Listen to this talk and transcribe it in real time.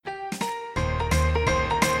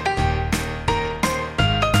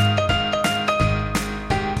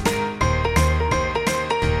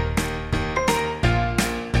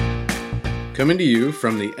Coming to you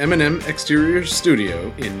from the M&M Exterior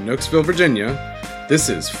Studio in Nooksville, Virginia, this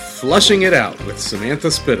is Flushing It Out with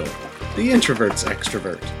Samantha Spittle, the introvert's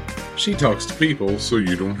extrovert. She talks to people so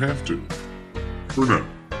you don't have to. For now.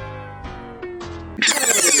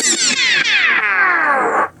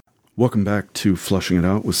 Welcome back to Flushing It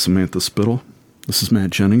Out with Samantha Spittle. This is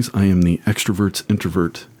Matt Jennings. I am the extrovert's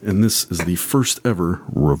introvert, and this is the first ever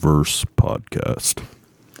reverse podcast.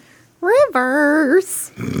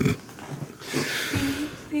 Reverse.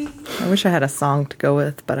 I wish I had a song to go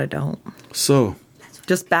with, but I don't. So,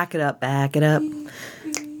 just back it up. Like a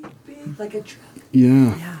truck.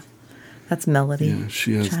 Yeah. Yeah. That's Melody. Yeah,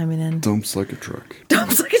 she has chiming in. Dumps like a truck.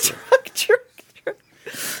 Dumps like a truck.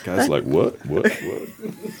 Guys like, what?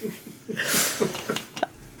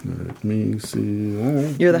 Let me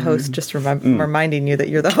see. You're the host, just reminding you that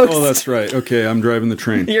you're the host. Oh, that's right. Okay, I'm driving the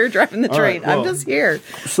train. You're driving the train. Right, well, I'm just here.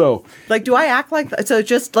 So, like, do I act like that? So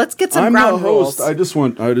just let's get some I'm ground the host. rules. I just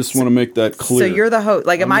want to make that clear. So you're the host.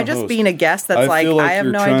 Like, am I just being a guest that's I feel like I have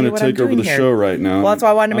you're no trying idea to what I'm take over doing the here. show right now. Well, that's why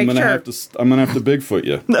I wanted to make sure. I'm gonna have to Bigfoot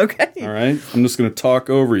you. Okay. All right. I'm just gonna talk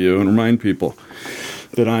over you and remind people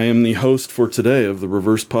that I am the host for today of the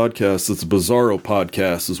Reverse Podcast. It's a Bizarro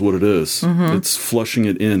podcast, is what it is. Mm-hmm. It's flushing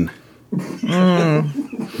it in.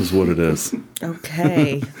 Is what it is.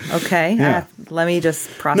 Okay. Yeah. Let me just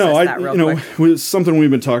process that real quick. It's something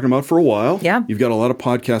we've been talking about for a while. Yeah. You've got a lot of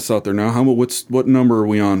podcasts out there now. What number are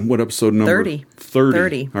we on? What episode number? 30.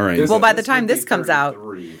 30. All right. Well, by the time this comes out,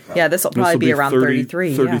 this will probably be around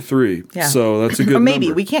 33. 33. Yeah. So that's a good or maybe.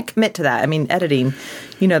 number. We can't commit to that. I mean, editing,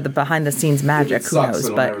 the behind-the-scenes magic. Who knows?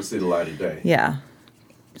 It'll never see the light of day. Yeah.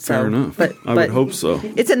 So, Fair enough. But I would hope so.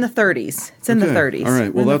 It's in the 30s. It's in the 30s. All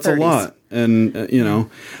right. Well, that's a 30s. lot. And,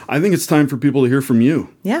 I think it's time for people to hear from you.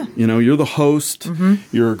 Yeah. You're the host. Mm-hmm.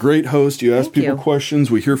 You're a great host. You ask Thank people you. questions.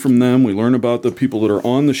 We hear from them. We learn about the people that are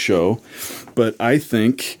on the show. But I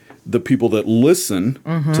think the people that listen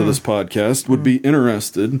to this podcast would be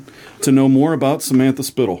interested to know more about Samantha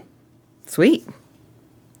Spittle. Sweet.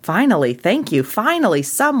 Finally. Thank you. Finally,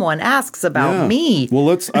 someone asks about me.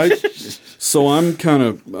 Well, so I'm kind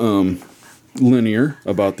of linear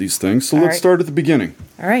about these things. So let's start at the beginning.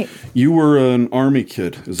 All right. You were an Army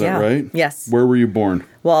kid, is that right? Yes. Where were you born?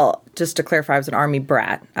 Well, just to clarify, I was an Army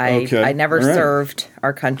brat. I never served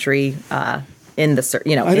our country in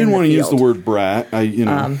the I didn't want to use the word brat. I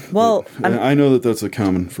know that that's a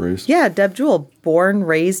common phrase. Yeah, Deb Jewell, born,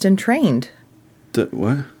 raised, and trained.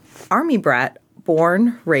 What? Army brat,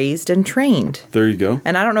 born, raised, and trained. There you go.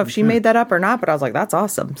 And I don't know if she made that up or not, but I was like, that's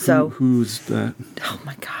awesome. So who's that? Oh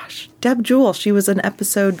my gosh, Deb Jewell. She was an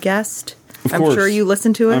episode guest. Of I'm course. sure you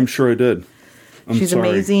listened to it. I'm sure I did. She's sorry.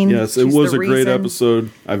 amazing. Yes, it was a great episode.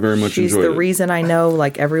 I very much enjoyed it. She's the reason I know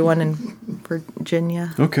everyone in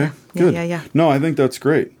Virginia. Okay, good. Yeah. No, I think that's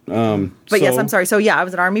great. But yes, I'm sorry. So I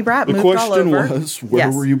was an Army brat. The moved all over. question was,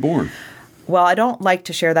 where were you born? Well, I don't like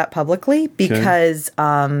to share that publicly because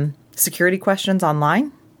security questions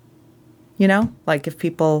online. If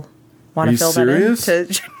people want to fill serious? that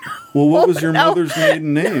in. Well, what was your mother's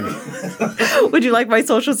maiden name? Would you like my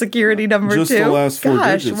social security number Just too? the last four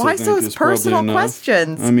digits. Why I think, those is probably personal enough.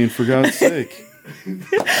 questions? I mean, for God's sake.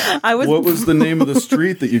 What was the name of the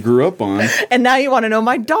street that you grew up on? And now you want to know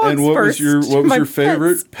my dog's And what first. was your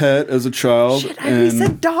favorite pets. pet as a child? Shit, I already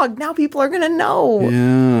said dog. Now people are going to know.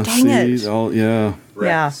 Yeah. Dang it. Yeah.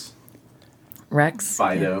 Rex. Rex.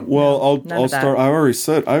 Fido. Well, I'll start. I already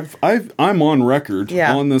said I'm on record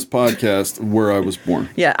on this podcast where I was born.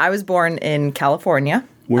 Yeah, I was born in California.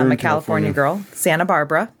 Where I'm in a California girl. Santa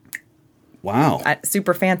Barbara. Wow.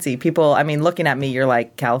 Super fancy. People, looking at me, you're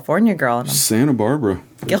like, California girl. And I'm Santa Barbara.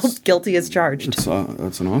 guilty as charged.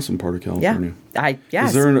 That's an awesome part of California.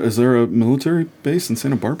 Yes. Is there a military base in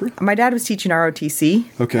Santa Barbara? My dad was teaching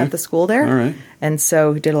ROTC at the school there. All right. And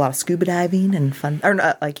so he did a lot of scuba diving and fun.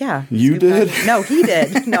 You did? Diving. No, he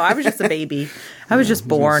did. No, I was just a baby. I was just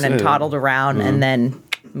born and toddled around and then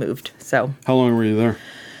moved. So. How long were you there?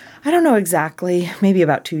 I don't know exactly. Maybe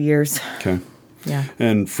about 2 years. Okay. Yeah.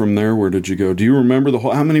 And from there, where did you go? Do you remember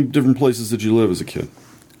how many different places did you live as a kid?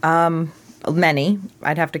 Many.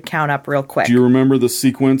 I'd have to count up real quick. Do you remember the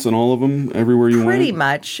sequence in all of them, everywhere you went? Pretty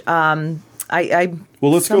much.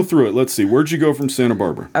 Well, let's go through it. Let's see. Where'd you go from Santa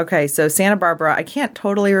Barbara? Okay, so Santa Barbara, I can't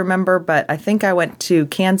totally remember, but I think I went to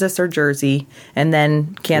Kansas or Jersey, and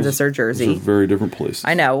then Kansas or Jersey. Those are very different places.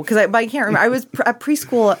 I know, because I can't remember. I was at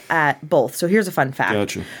preschool at both. So here's a fun fact.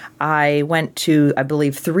 Gotcha. I went to, I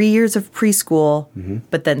believe, 3 years of preschool,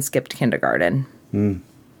 but then skipped kindergarten.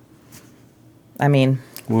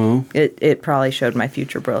 Well, it probably showed my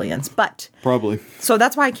future brilliance. But probably. so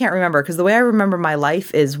that's why I can't remember, because the way I remember my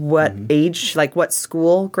life is what age, like what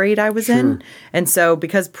school grade I was in. And so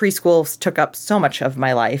because preschool took up so much of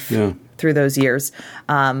my life through those years,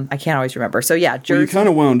 I can't always remember. So yeah, Jersey. Well, you kind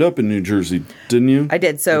of wound up in New Jersey, didn't you? I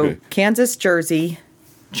did. So Okay. Kansas, Jersey,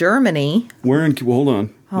 Germany. Where in? Well, hold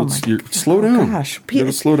on. Slow down. Gosh. You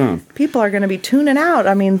gotta slow down. People are going to be tuning out.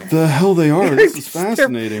 I mean, The hell they are. This is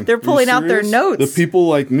fascinating. they're Are you pulling out their serious? notes. The people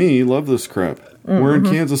like me love this crap. Where in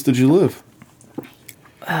Kansas did you live?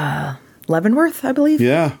 Leavenworth, I believe.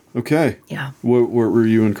 Yeah. Okay. Yeah. What were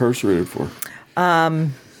you incarcerated for?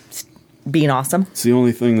 Being awesome. It's the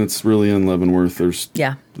only thing that's really in Leavenworth. There's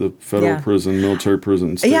Yeah. the federal Yeah. prison, military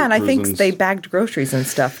prison, state Yeah, and I think prisons. they bagged groceries and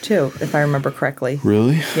stuff too, if I remember correctly.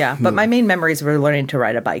 Really? Yeah, but my main memories were learning to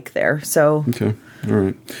ride a bike there. So Okay. All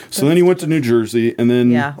right. So then you went to New Jersey, and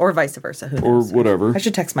then yeah, or vice versa. Who or knows? whatever. I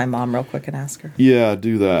should text my mom real quick and ask her. Yeah,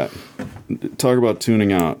 do that. Talk about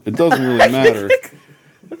tuning out. It doesn't really matter.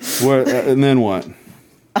 What and then what?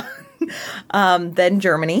 Then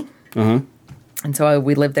Germany. And so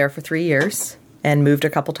we lived there for 3 years and moved a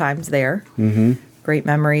couple times there. Mm-hmm. Great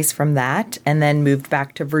memories from that. And then moved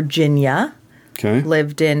back to Virginia. Okay.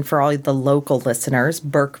 Lived in, for all the local listeners,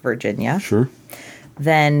 Burke, Virginia. Sure.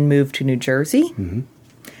 Then moved to New Jersey.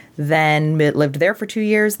 Then lived there for 2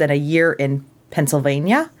 years. Then a year in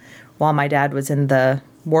Pennsylvania while my dad was in the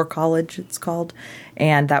War College, it's called.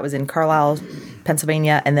 And that was in Carlisle,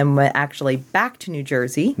 Pennsylvania. And then went actually back to New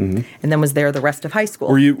Jersey. And then was there the rest of high school.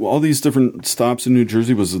 Were you all these different stops in New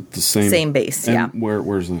Jersey? Was it the same? Same base, and yeah.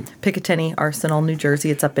 Where's that? Picatinny Arsenal, New Jersey.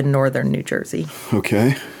 It's up in northern New Jersey.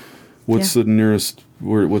 Okay. What's the nearest?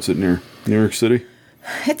 What's it near? New York City.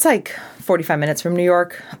 It's like 45 minutes from New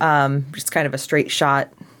York. Just kind of a straight shot,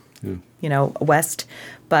 west.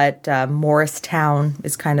 But Morristown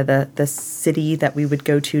is kind of the city that we would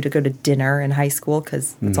go to dinner in high school,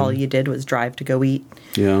 because that's all you did was drive to go eat.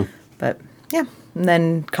 Yeah. But yeah, and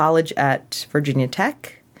then college at Virginia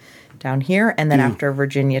Tech down here. And then after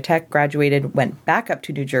Virginia Tech graduated, went back up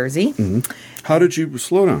to New Jersey. How did you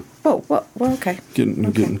slow down? Oh, well, okay.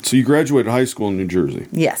 So you graduated high school in New Jersey.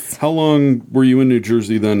 Yes. How long were you in New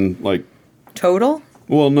Jersey then? Like, Total?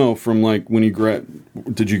 well, no, from like when you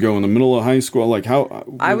did you go in the middle of high school? Like how?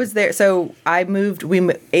 I was there. So I moved.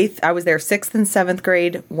 I was there 6th and 7th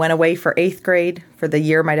grade. Went away for 8th grade for the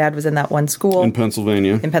year my dad was in that one school in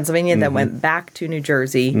Pennsylvania. Then went back to New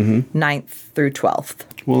Jersey, 9th through 12th.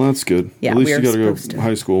 Well, that's good. Yeah, At least we you were got to go supposed to.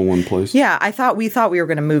 high school in one place. Yeah, we thought we were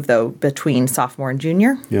going to move though between sophomore and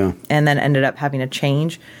junior. Yeah. And then ended up having a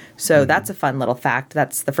change. So that's a fun little fact.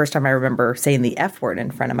 That's the first time I remember saying the F word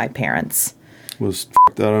in front of my parents. Was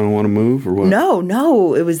that I don't want to move or what?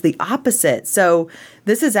 No, it was the opposite. So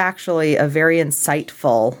this is actually a very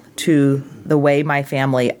insightful to the way my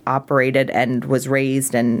family operated and was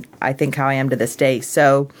raised, and I think how I am to this day.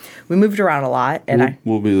 So we moved around a lot, and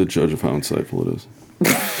We'll be the judge of how insightful it is.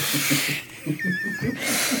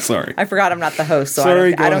 Sorry. I forgot I'm not the host, so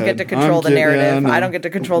Sorry, I don't go get to ahead. control I'm the kidding. narrative. Yeah, no. I don't get to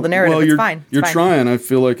control the narrative. Well, It's you're, fine. It's you're fine. trying. I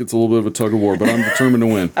feel like it's a little bit of a tug of war, but I'm determined to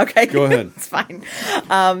win. Okay. Go ahead. It's fine.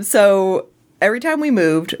 So every time we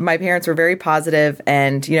moved, my parents were very positive,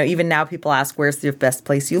 and even now people ask, "Where's the best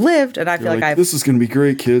place you lived?" And I feel like I've this is going to be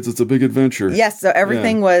great, kids. It's a big adventure. yes, so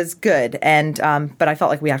everything was good, and but I felt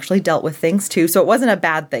like we actually dealt with things too, so it wasn't a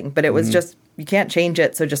bad thing, but it was just you can't change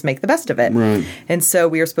it, so just make the best of it. Right. And so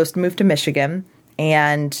we were supposed to move to Michigan,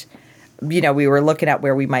 and we were looking at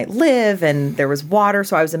where we might live, and there was water.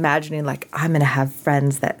 So I was imagining like, I'm going to have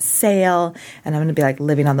friends that sail, and I'm going to be like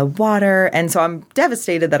living on the water. And so I'm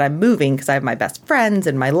devastated that I'm moving because I have my best friends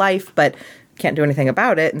in my life, but can't do anything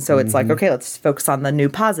about it. And so it's like, okay, let's focus on the new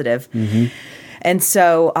positive. And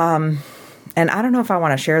so, and I don't know if I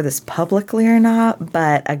want to share this publicly or not,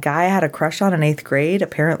 but a guy I had a crush on in 8th grade.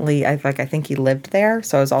 Apparently, I think he lived there.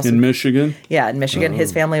 So I was also In Michigan? yeah, in Michigan.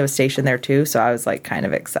 His family was stationed there too, so I was like kind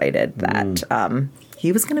of excited that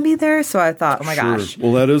he was going to be there. So I thought, oh my gosh,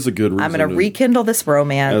 Well, that is a good reason. I'm going to rekindle this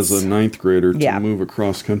romance. as a 9th grader to Yeah. move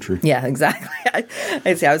across country. Yeah, exactly.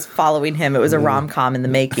 I see. I was following him. It was a rom-com in the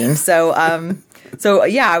making. So,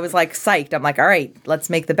 yeah, I was like psyched. I'm like, all right, let's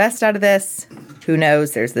make the best out of this. Who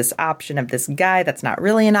knows? There's this option of this guy that's not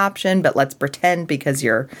really an option, but let's pretend because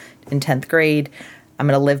you're in 10th grade. I'm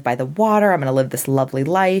going to live by the water. I'm going to live this lovely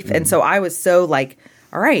life. And so I was so like,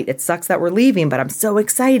 all right, it sucks that we're leaving, but I'm so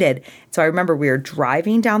excited. So I remember we were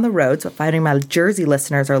driving down the road. So if any of my Jersey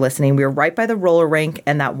listeners are listening, we were right by the roller rink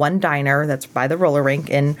and that one diner that's by the roller rink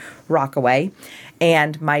in Rockaway.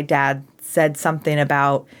 And my dad said something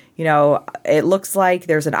about, it looks like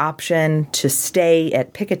there's an option to stay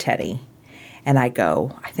at Picatinny. And I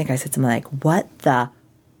think I said something like, what the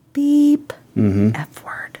beep, F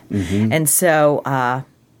word. And so,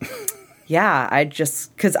 yeah, I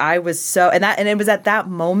just, because I was so, and it was at that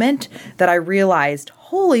moment that I realized,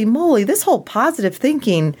 holy moly, this whole positive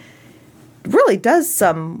thinking really does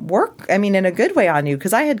some work. I mean, in a good way on you,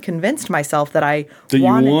 because I had convinced myself that I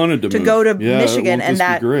wanted to go to Michigan, and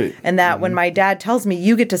that when my dad tells me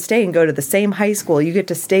you get to stay and go to the same high school, you get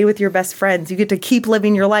to stay with your best friends, you get to keep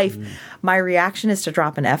living your life, my reaction is to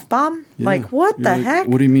drop an F-bomb. Yeah. Like, what the heck?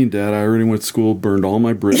 What do you mean, Dad? I already went to school, burned all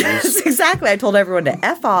my bridges. Yes, exactly. I told everyone to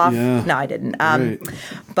F off. Yeah. No, I didn't. Right.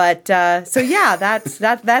 But so yeah,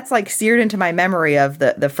 that's like seared into my memory of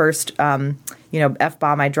the first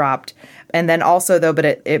F-bomb I dropped. And then also though, but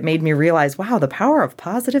it made me realize, wow, the power of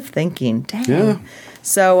positive thinking. Dang. Yeah.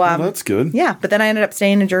 So Well, that's good. Yeah, but then I ended up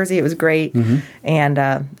staying in Jersey. It was great, and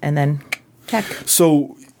then tech.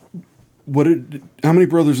 So, how many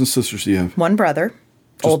brothers and sisters do you have? One brother,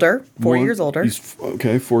 older, 4 years older. He's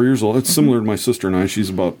 4 years old. It's similar to my sister and I. She's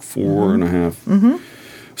about 4 and a half.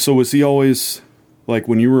 So was he always, like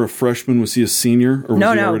when you were a freshman, was he a senior or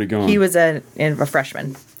was he already gone? He was a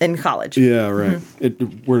freshman in college. Yeah, right.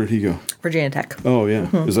 Where did he go? Virginia Tech. Oh, yeah.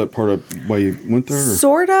 Is that part of why you went there? Or?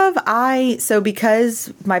 Sort of. So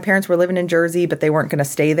because my parents were living in Jersey, but they weren't going to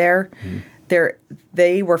stay there,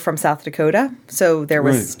 they were from South Dakota. So there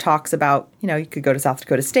was talks about, you could go to South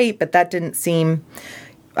Dakota State, but that didn't seem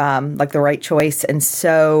like the right choice. And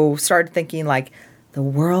so started thinking like, the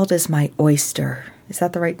world is my oyster. Is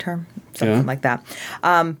that the right term? Something like that.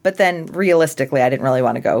 But then realistically, I didn't really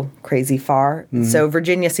want to go crazy far. So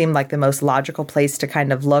Virginia seemed like the most logical place to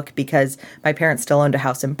kind of look because my parents still owned a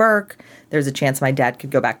house in Burke. There's a chance my dad could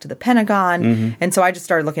go back to the Pentagon. And so I just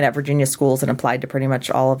started looking at Virginia schools and applied to pretty much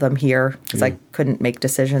all of them here because I couldn't make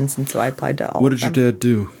decisions. And so I applied to all of them. What did your dad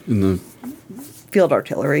do in the... Field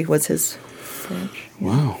artillery was his branch.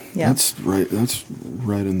 Wow. Yeah. That's right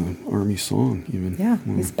in the Army song, even. Yeah,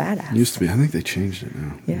 he's badass. It used to be. I think they changed it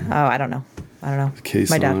now. Yeah. Oh, I don't know. The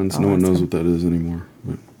caissons. No one knows what that is anymore.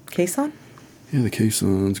 But Caisson? yeah, the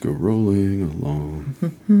caissons go rolling along.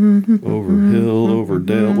 Over hill, over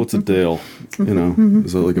dale. What's a dale?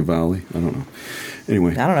 Is that like a valley? I don't know.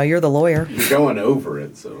 Anyway. I don't know. You're the lawyer. You're going over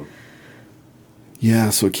it, so.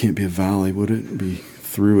 Yeah, so it can't be a valley. Would it be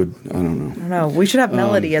through it? I don't know. I don't know. We should have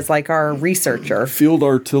Melody as like our researcher. Field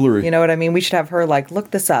artillery. You know what I mean? We should have her like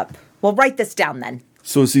look this up. Well, write this down then.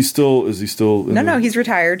 So is he still? No, he's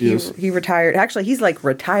retired. Yes. He retired. Actually, he's like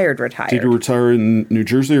retired. Did he retire in New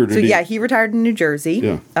Jersey or did he? Yeah, he retired in New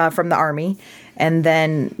Jersey from the Army. And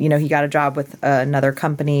then, he got a job with another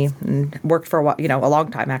company and worked for a while, a long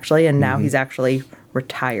time actually. And now he's actually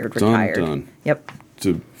retired. Done. Yep.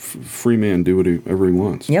 To free man do whatever he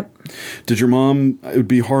wants. Yep. Did your mom, it would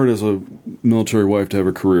be hard as a military wife to have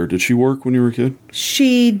a career. Did she work when you were a kid?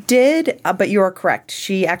 She did, but you are correct.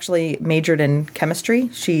 She actually majored in chemistry.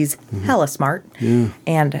 She's hella smart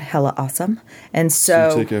and hella awesome. And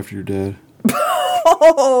so... you take after your dad?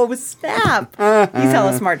 Oh, snap. He's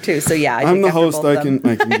hella smart too. So yeah, I'm the host. I can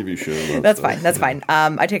give you shit about That's fine. That's fine.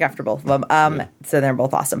 I take after both of them. So they're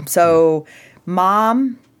both awesome. So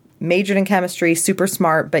mom... majored in chemistry, super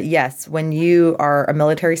smart, but yes, when you are a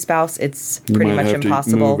military spouse, it's pretty much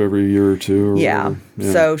impossible. To move every year or two. Yeah.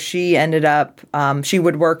 So she ended up, she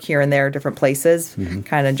would work here and there, different places,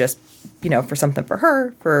 kind of just, for something for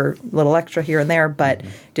her, for a little extra here and there, but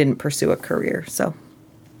didn't pursue a career. So.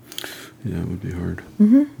 Yeah, it would be hard.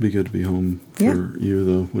 It'd be good to be home for you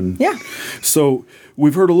though. So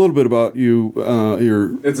we've heard a little bit about you.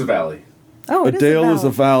 It's a valley. Oh, a dale is a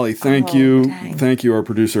valley. Thank you. Dang. Thank you. Our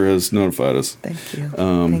producer has notified us. Thank you.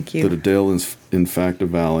 Thank you. That a dale is, in fact, a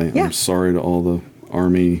valley. Yeah. I'm sorry to all the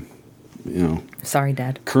Army, Sorry,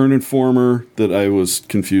 Dad. current informer that I was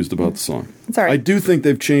confused about the song. It's all right. I do think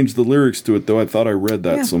they've changed the lyrics to it, though. I thought I read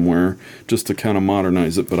that somewhere just to kind of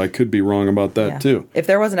modernize it, but I could be wrong about that, too. If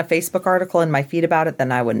there wasn't a Facebook article in my feed about it,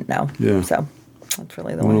 then I wouldn't know. Yeah. So that's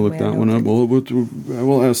really the I one. want to look that one up. Well,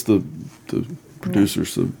 we'll ask the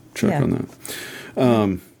producers to check on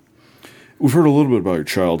that. We've heard a little bit about your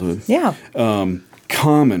childhood. Yeah.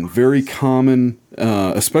 Very common,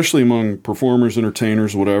 especially among performers,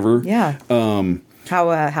 entertainers, whatever. Yeah.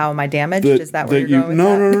 How am I damaged? Is that where you're going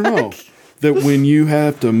with that? No. That when you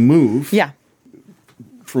have to move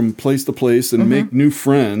from place to place and make new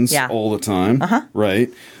friends all the time,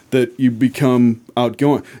 right? That you become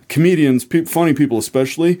outgoing. Comedians, funny people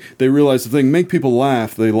especially, they realize if they can make people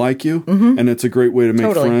laugh, they like you, and it's a great way to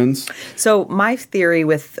make friends. So my theory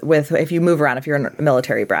with if you move around, if you're a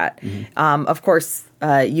military brat, of course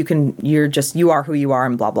you are who you are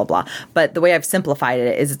and blah blah blah. But the way I've simplified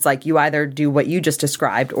it is it's like you either do what you just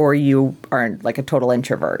described or you are like a total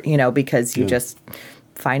introvert, because you just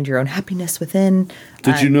find your own happiness within.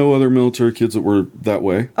 Did you know other military kids that were that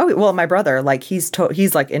way? Oh, well, my brother, like he's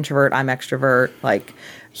like introvert, I'm extrovert. Like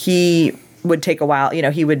he would take a while,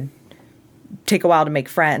 he would take a while to make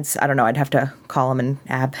friends. I don't know. I'd have to call him and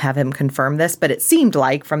have him confirm this, but it seemed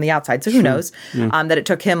like from the outside, so who knows, that it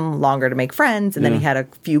took him longer to make friends. And then he had a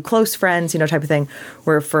few close friends, type of thing.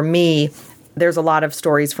 Where for me, there's a lot of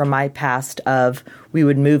stories from my past of we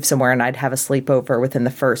would move somewhere and I'd have a sleepover within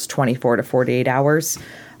the first 24 to 48 hours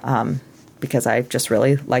because I just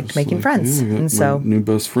really liked making friends. Yeah, and so my new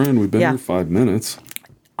best friend, we've been here 5 minutes.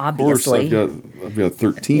 Obviously. Of course, I've got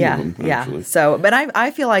 13 of them, actually. Yeah. So, but I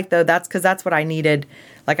feel like, though, that's because that's what I needed.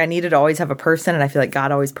 Like, I needed to always have a person, and I feel like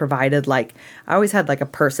God always provided, like, I always had, like, a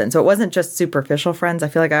person. So it wasn't just superficial friends. I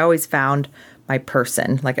feel like I always found my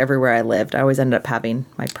person. Like, everywhere I lived, I always ended up having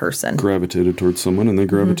my person. Gravitated towards someone, and they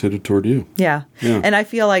gravitated toward you. Yeah. And I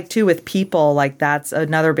feel like, too, with people, like, that's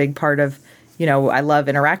another big part of, I love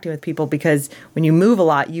interacting with people because when you move a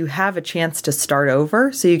lot, you have a chance to start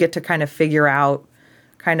over. So you get to kind of figure out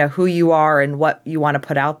kind of who you are and what you want to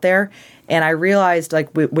put out there. And I realized,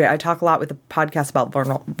 like, I talk a lot with the podcast about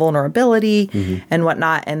vulnerability and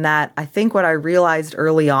whatnot, and that I think what I realized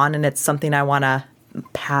early on, and it's something I want to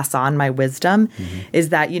pass on my wisdom, is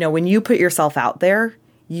that, when you put yourself out there,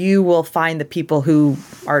 you will find the people who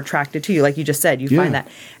are attracted to you. Like you just said, you find that.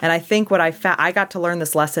 And I think what I found, I got to learn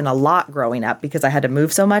this lesson a lot growing up because I had to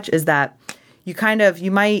move so much, is that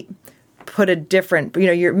you might put a different,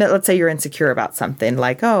 let's say you're insecure about something,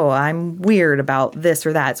 like, oh, I'm weird about this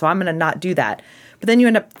or that, so I'm going to not do that. But then you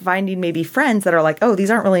end up finding maybe friends that are like, oh, these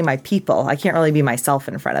aren't really my people. I can't really be myself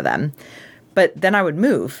in front of them. But then I would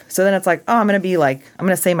move. So then it's like, oh, I'm going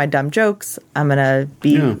to say my dumb jokes. I'm going to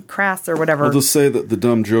be crass or whatever. I'll just say that the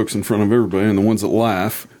dumb jokes in front of everybody, and the ones that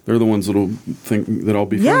laugh, they're the ones that'll think that I'll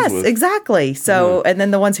be friends with. Yes, exactly. So, and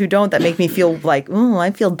then the ones who don't, that make me feel like,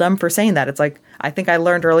 I feel dumb for saying that. It's like, I think I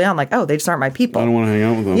learned early on, like, oh, they just aren't my people. I don't want to hang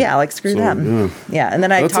out with them. Yeah, like, screw them. Yeah, and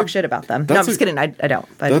then I talk shit about them. No, I'm just kidding. I don't.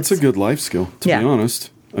 But that's a good life skill, to be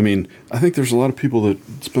honest. I mean, I think there's a lot of people that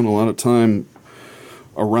spend a lot of time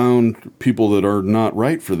around people that are not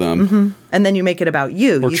right for them. And then you make it about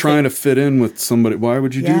you. Or trying to fit in with somebody. Why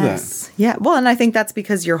would you do that? Yeah. Well, and I think that's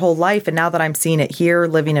because your whole life, and now that I'm seeing it here,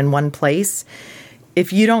 living in one place,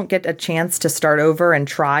 if you don't get a chance to start over and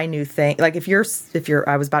try new things, like if you're,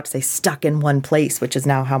 I was about to say stuck in one place, which is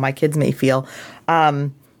now how my kids may feel.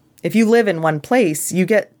 If you live in one place, you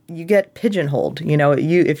get pigeonholed.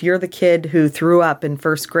 If you're the kid who threw up in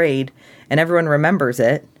first grade and everyone remembers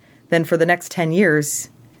it, then for the next 10 years,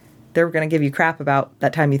 they're going to give you crap about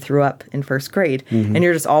that time you threw up in first grade. And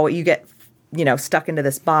you're just you get, stuck into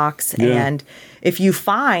this box. And if you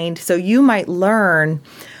so you might learn,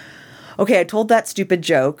 okay, I told that stupid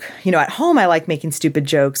joke. At home, I like making stupid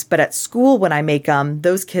jokes, but at school, when I make them,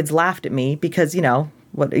 those kids laughed at me because,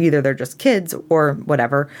 either they're just kids or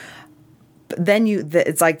whatever. But then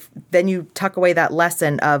you tuck away that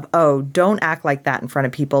lesson of, oh, don't act like that in front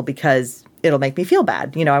of people because it'll make me feel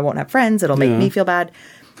bad. I won't have friends. It'll make me feel bad.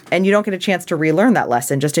 And you don't get a chance to relearn that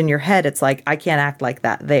lesson. Just in your head, it's like, I can't act like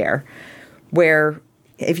that there. Where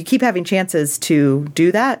if you keep having chances to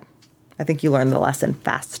do that, I think you learn the lesson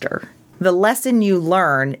faster. The lesson you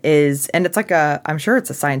learn is, and it's like I'm sure it's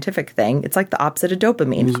a scientific thing. It's like the opposite of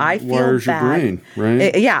dopamine. I feel wires bad. Your brain,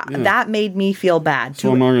 right? That made me feel bad.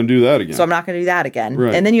 So I'm not going to do that again.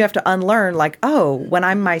 Right. And then you have to unlearn, like, oh, when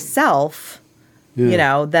I'm myself,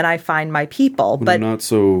 then I find my people. But I'm not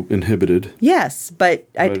so inhibited. Yes, but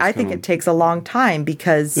I think it takes a long time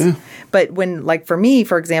because, but when, like for me,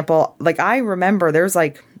 for example, like I remember there's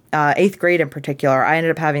like 8th grade in particular, I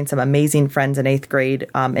ended up having some amazing friends in 8th grade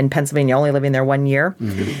in Pennsylvania, only living there 1 year.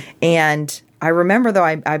 And I remember, though,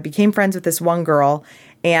 I became friends with this one girl.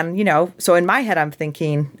 And, so in my head, I'm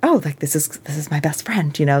thinking, oh, like, this is my best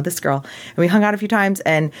friend, this girl. And we hung out a few times.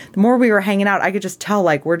 And the more we were hanging out, I could just tell,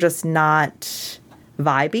 like, we're just not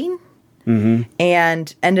vibing.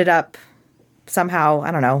 And ended up somehow,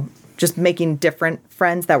 I don't know, just making different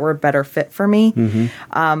friends that were a better fit for me.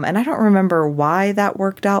 And I don't remember why that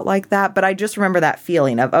worked out like that, but I just remember that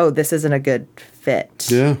feeling of, oh, this isn't a good fit.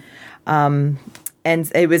 Yeah. And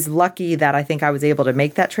it was lucky that I think I was able to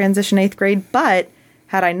make that transition 8th grade, but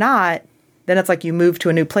had I not, then it's like you move to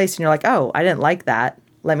a new place and you're like, oh, I didn't like that.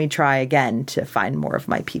 Let me try again to find more of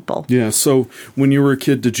my people. Yeah. So when you were a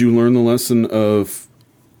kid, did you learn the lesson of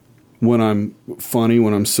when I'm funny,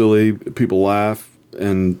 when I'm silly, people laugh,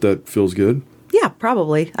 and that feels good? Yeah,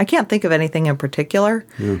 probably. I can't think of anything in particular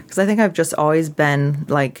because I think I've just always been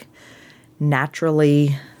like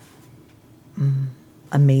naturally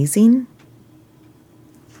amazing.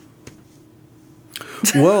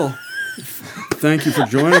 Well, thank you for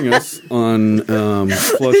joining us on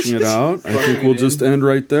Flushing It Out. I think we'll just end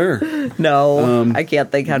right there. No, I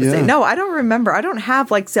can't think how to say. No, I don't remember. I don't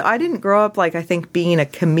have so I didn't grow up I think being a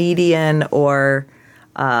comedian or.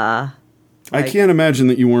 I can't imagine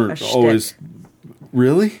that you weren't always.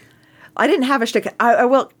 Really? I didn't have a shtick. I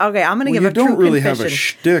will. Okay, I'm going to give a true confession. You don't really have a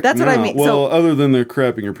shtick. That's now. what I mean. Well, other than the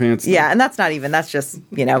crapping your pants. Yeah, and that's not even. That's just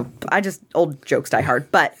old jokes die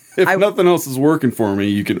hard. But if nothing else is working for me,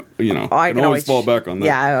 you can I can always fall back on that.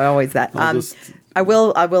 Yeah, I always that. I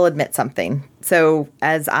will admit something. So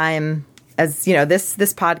as this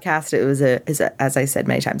podcast, is as I said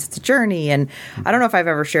many times, it's a journey, and I don't know if I've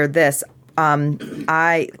ever shared this. When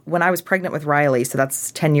I was pregnant with Riley, so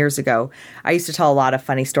that's 10 years ago, I used to tell a lot of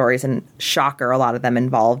funny stories, and shocker, a lot of them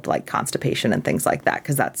involved constipation and things like that,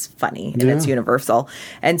 because that's funny and it's universal.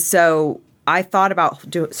 And so I thought about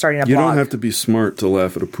starting a blog. You don't have to be smart to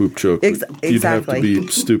laugh at a poop joke. Exactly. You'd have to be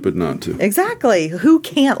stupid not to. Exactly. Who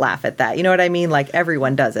can't laugh at that? You know what I mean?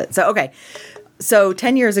 Everyone does it. So, okay. So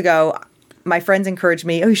 10 years ago, my friends encouraged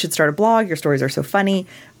me, you should start a blog. Your stories are so funny.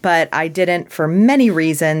 But I didn't for many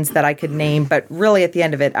reasons that I could name. But really, at the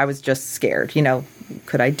end of it, I was just scared.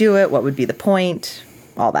 Could I do it? What would be the point?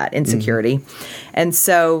 All that insecurity. And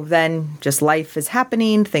so then just life is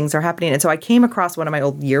happening. Things are happening. And so I came across one of my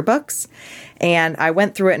old yearbooks, and I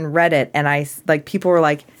went through it and read it. And people were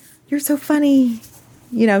like, you're so funny.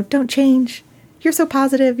 Don't change. You're so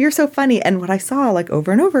positive. You're so funny. And what I saw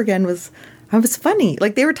over and over again was I was funny.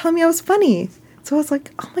 They were telling me I was funny. So I was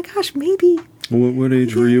like, oh my gosh, maybe. What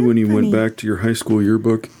age were you when you went back to your high school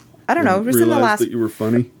yearbook? I don't know. It was in the last. That you were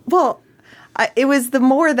funny. Well, it was the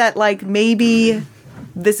more that maybe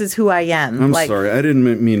this is who I am. I'm sorry, I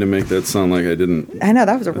didn't mean to make that sound like I didn't. I know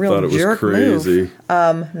that was a real jerk crazy. Move.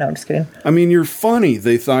 No, I'm just kidding. I mean, you're funny.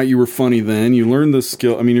 They thought you were funny then. You learned this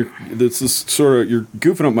skill. I mean, you're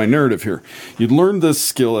goofing up my narrative here. You learned this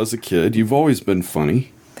skill as a kid. You've always been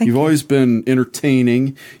funny. You've always been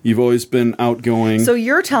entertaining. You've always been outgoing. So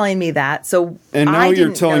you're telling me that. And now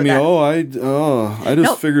you're telling me, I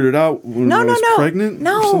just figured it out when I was pregnant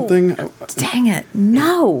or something. Dang it.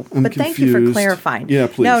 No. I'm but confused. Thank you for clarifying. Yeah,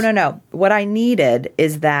 please. No. What I needed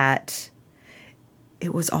is that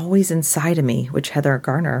it was always inside of me, which Heather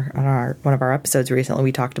Garner on one of our episodes recently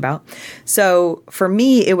we talked about. So for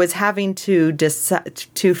me, it was having to decide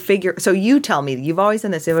to figure. So you tell me, you've always done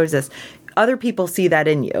this. You've always this. Other people see that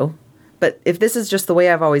in you, but if this is just the way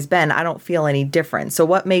I've always been, I don't feel any different. So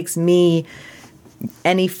what makes me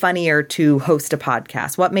any funnier to host a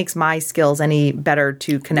podcast? What makes my skills any better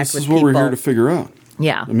to connect with people? This is what we're here to figure out.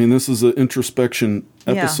 Yeah. I mean, this is an introspection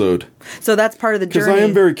episode. Yeah. So that's part of the journey. Because I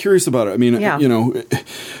am very curious about it. I mean, I'm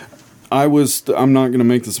not going to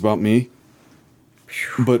make this about me.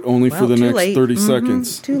 But only for the next 30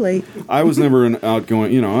 seconds. Too late. I was never an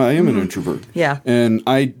outgoing, I am an introvert. Yeah. And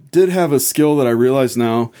I did have a skill that I realize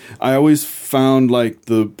now. I always found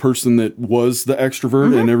the person that was the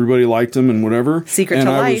extrovert and everybody liked him and whatever. Secret to life.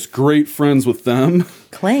 And I was great friends with them.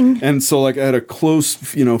 Cling. And so I had a close,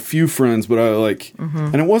 few friends, but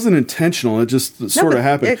and it wasn't intentional. It just sort of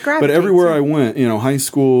happened. But everywhere I went, high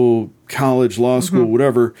school, college, law school,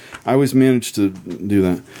 whatever, I always managed to do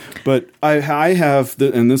that. But I have,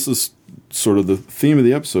 and this is sort of the theme of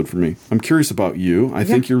the episode for me. I'm curious about you. I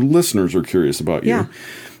think your listeners are curious about you.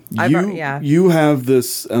 You have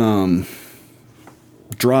this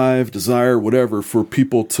drive, desire, whatever, for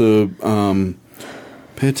people to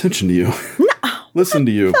pay attention to you. Listen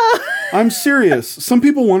to you. I'm serious. Some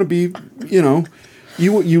people want to be,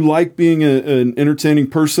 you like being an entertaining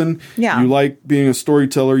person. Yeah. You like being a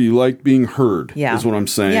storyteller. You like being heard, is what I'm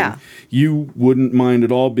saying. Yeah. You wouldn't mind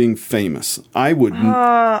at all being famous. I wouldn't.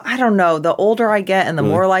 I don't know. The older I get and the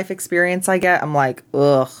more life experience I get, I'm like,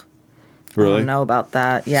 ugh. Really? I don't know about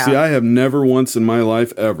that. Yeah. See, I have never once in my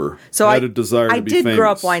life ever had a desire to be famous. I did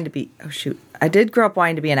grow up wanting to be, I did grow up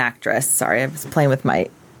wanting to be an actress. Sorry, I was playing with my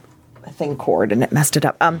thing cord and it messed it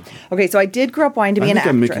up. Okay, so I did grow up wanting to be an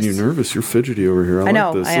actress. I'm making you nervous. You're fidgety over here. I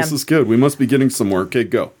know, like this. I am. This is good. We must be getting somewhere. Okay,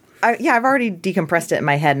 go. I've already decompressed it in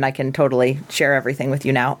my head and I can totally share everything with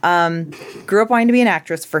you now. Grew up wanting to be an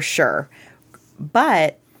actress for sure.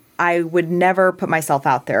 But I would never put myself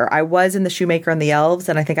out there. I was in The Shoemaker and the Elves,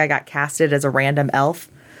 and I think I got casted as a random elf,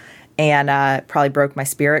 and probably broke my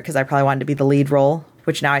spirit because I probably wanted to be the lead role,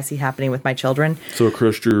 which now I see happening with my children. So it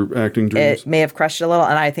crushed your acting dreams? It may have crushed it a little,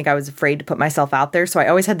 and I think I was afraid to put myself out there. So I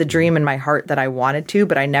always had the dream in my heart that I wanted to,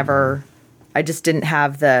 but I just didn't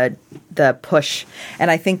have the push.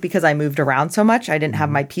 And I think because I moved around so much, I didn't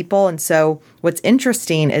have my people. And so what's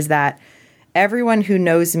interesting is that everyone who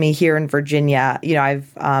knows me here in Virginia,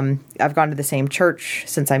 I've gone to the same church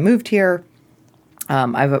since I moved here.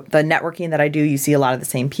 The networking that I do, you see a lot of the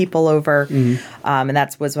same people over.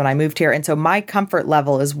 And was when I moved here. And so my comfort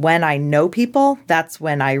level is when I know people, that's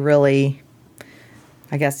when I really,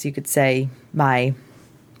 I guess you could say,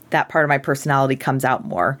 that part of my personality comes out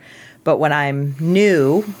more. But when I'm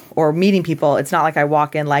new or meeting people, it's not like I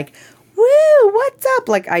walk in like, woo, what's up?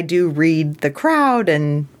 Like I do read the crowd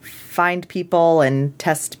and find people and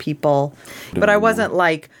test people. But I wasn't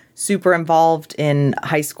like super involved in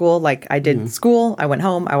high school. Like I did school, I went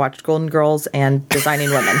home, I watched Golden Girls and Designing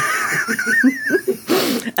Women.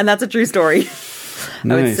 And that's a true story. Nice.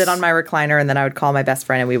 I would sit on my recliner and then I would call my best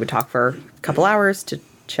friend and we would talk for a couple hours to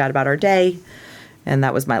chat about our day. And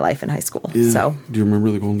that was my life in high school. Yeah. So, do you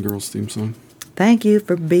remember the Golden Girls theme song? Thank you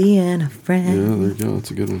for being a friend. Yeah, there you go.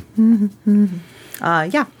 That's a good one.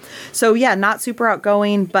 Yeah. So yeah, not super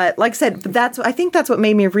outgoing, but like I said, I think that's what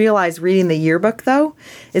made me realize reading the yearbook though,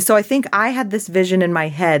 is so I think I had this vision in my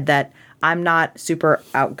head that I'm not super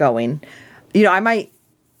outgoing. You know, I might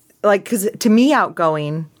because to me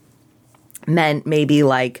outgoing meant maybe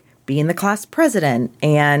like being the class president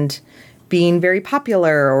and being very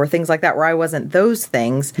popular or things like that where I wasn't those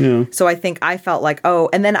things. Yeah. So I think I felt like,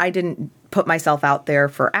 and then I didn't put myself out there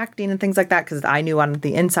for acting and things like that because I knew on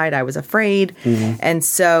the inside I was afraid. And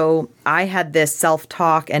so I had this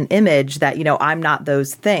self-talk and image that, I'm not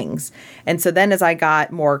those things. And so then as I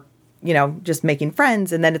got more, just making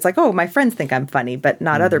friends and then it's like, my friends think I'm funny, but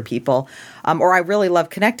not other people. Or I really love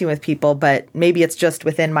connecting with people, but maybe it's just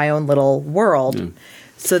within my own little world. Yeah.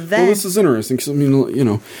 So then, this is interesting because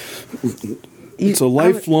it's a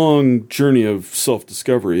lifelong journey of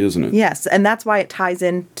self-discovery, isn't it? Yes, and that's why it ties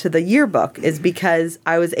into the yearbook is because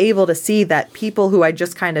I was able to see that people who I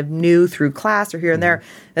just kind of knew through class or here and there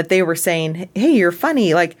that they were saying, "Hey, you're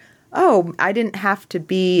funny." Like, I didn't have to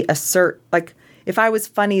be if I was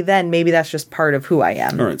funny then, maybe that's just part of who I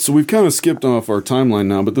am. All right, so we've kind of skipped off our timeline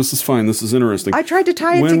now, but this is fine. This is interesting. I tried to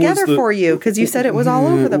tie it together for you because you said it was all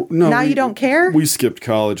over the... No, you don't care? We skipped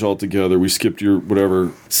college altogether. We skipped your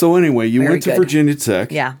whatever. So anyway, you went to Virginia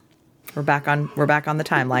Tech. Yeah. We're back on the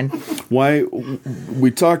timeline. Why?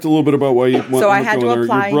 We talked a little bit about why you went. So I had to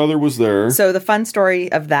apply. Your brother was there. So the fun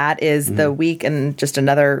story of that is the week, and just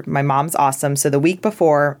my mom's awesome. So the week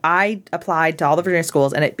before, I applied to all the Virginia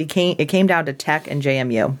schools, and it came down to Tech and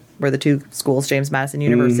JMU, were the two schools, James Madison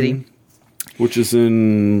University, which is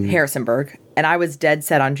in Harrisonburg. And I was dead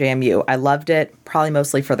set on JMU. I loved it, probably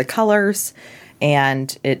mostly for the colors.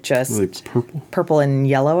 And it just purple and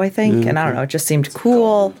yellow, I think. And I don't know, it just seemed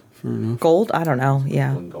cool. Gold? I don't know.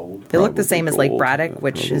 Yeah. They look the same as Lake Braddock,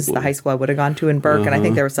 which is the high school I would have gone to in Burke. And I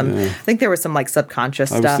think there was some like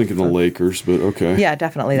subconscious stuff. I was thinking the Lakers, but okay. Yeah,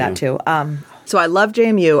 definitely that too. So I love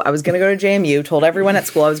JMU. I was going to go to JMU, told everyone at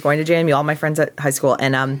school I was going to JMU, all my friends at high school.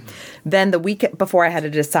 And then the week before I had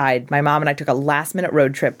to decide, my mom and I took a last minute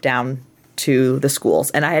road trip down to the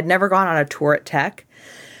schools. And I had never gone on a tour at Tech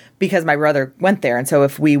because my brother went there. And so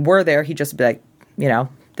if we were there, he'd just be like,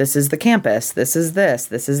 this is the campus, this is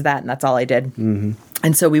this is that, and that's all I did. And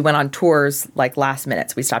so we went on tours like last minute.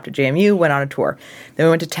 So we stopped at JMU, went on a tour. Then we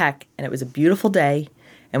went to Tech, and it was a beautiful day.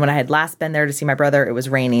 And when I had last been there to see my brother, it was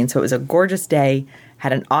raining. So it was a gorgeous day,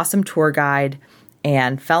 had an awesome tour guide,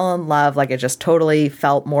 and fell in love. Like it just totally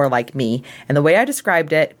felt more like me. And the way I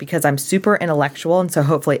described it, because I'm super intellectual, and so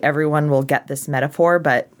hopefully everyone will get this metaphor,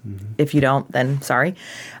 but if you don't, then sorry.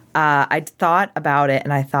 I thought about it,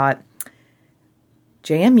 and I thought,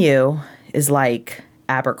 JMU is like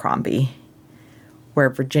Abercrombie, where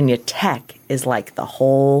Virginia Tech is like the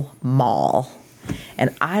whole mall. And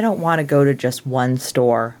I don't want to go to just one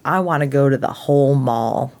store. I want to go to the whole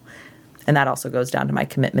mall. And that also goes down to my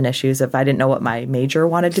commitment issues if I didn't know what my major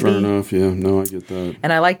wanted to be. Fair enough, yeah. No, I get that.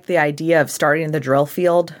 And I liked the idea of starting in the drill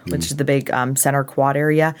field, which is the big center quad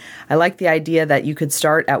area. I liked the idea that you could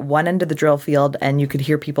start at one end of the drill field and you could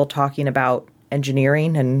hear people talking about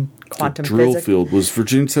engineering and quantum physics. Drill field. Was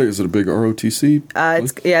Virginia Tech, is it a big ROTC?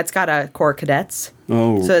 It's got a Corps of Cadets.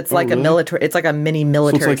 Oh, so it's like a military. It's like a mini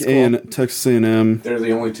military school. So it's like Texas A&M. They're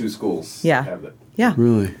the only two schools. Yeah. That have it. Yeah.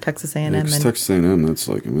 Really? Texas A&M. Yeah, Texas A&M, that's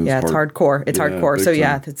like, it's hardcore. It's hardcore. So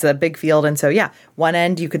it's a big field. And so, one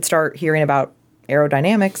end you could start hearing about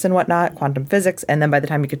aerodynamics and whatnot, quantum physics. And then by the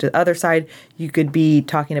time you get to the other side, you could be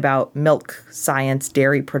talking about milk science,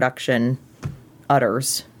 dairy production,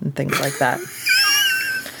 udders, and things like that.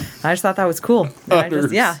 I just thought that was cool. Just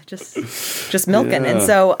milking. Yeah. And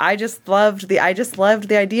so I just loved the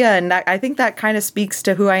idea. And I think that kind of speaks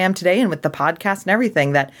to who I am today and with the podcast and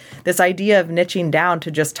everything, that this idea of niching down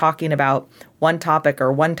to just talking about one topic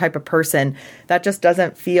or one type of person, that just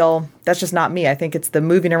doesn't feel, that's just not me. I think it's the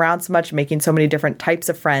moving around so much, making so many different types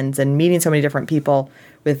of friends and meeting so many different people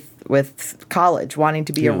with college, wanting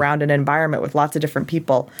to be Yeah. around an environment with lots of different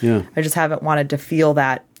people. Yeah. I just haven't wanted to feel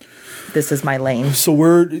that this is my lane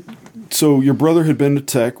So your brother had been to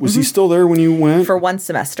Tech. Was he still there when you went? for one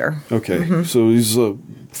semester. Okay, so he's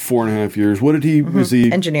 4.5 years. What did he? Was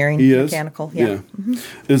he Engineering, ES? mechanical, yeah.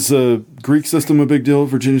 Is the Greek system a big deal at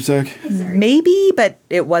Virginia Tech? Maybe, but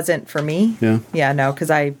it wasn't for me. Yeah. Yeah, no,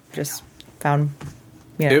 because I just found,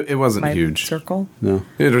 It wasn't my huge. circle. No.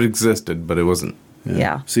 It existed, but it wasn't.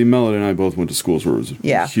 Yeah. See, Melody and I both went to schools where it was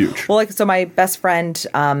Yeah. huge. Well, like, so my best friend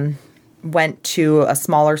went to a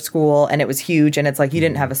smaller school and it was huge. And it's like you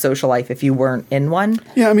didn't have a social life if you weren't in one.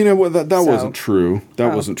 Yeah, I mean that So- wasn't true.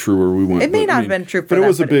 That wasn't true where we went. It may but, not I have mean, been true for but it them,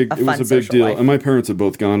 was a but big. a It was fun a big social deal. life. And my parents had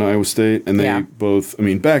both gone to Iowa State, and they Yeah. both. I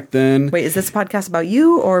mean, back then. Wait, is this podcast about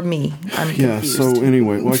you or me? I'm Yeah. confused. So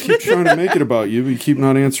anyway, well, I keep trying to make it about you, but you keep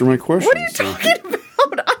not answering my questions. What are you talking about?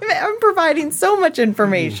 I'm providing so much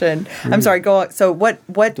information. I'm sorry. Go on. So what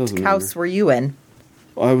Doesn't house matter. were you in?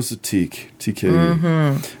 I was a TK.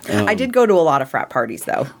 I did go to a lot of frat parties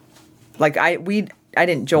though. Like I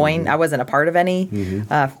didn't join. I wasn't a part of any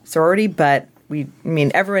sorority, but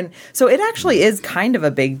everyone. So it actually is kind of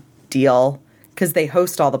a big deal because they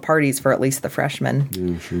host all the parties for at least the freshmen.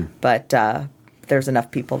 Yeah, sure. But there's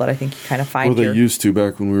enough people that I think you kind of find Well, they your. used to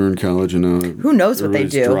back when we were in college, and now Who knows what they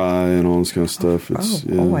everybody's do? dry and all this kind of stuff. It's,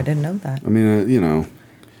 Oh, I didn't know that. I mean,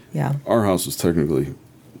 Yeah, our house was technically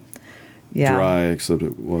yeah. dry, except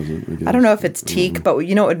it wasn't. I guess. I don't know if it's teak, but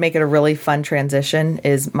you know what would make it a really fun transition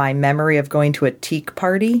is my memory of going to a teak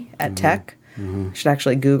party at Tech. I should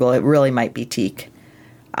actually Google it. It really might be teak.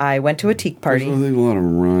 I went to a teak I party. think a lot of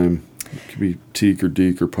them rhyme. It could be teak or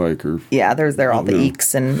deek or pike or. Yeah, there all the Yeah.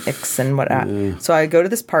 eeks and icks and whatnot. So I go to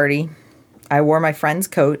this party. I wore my friend's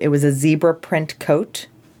coat. It was a zebra print coat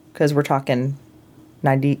because we're talking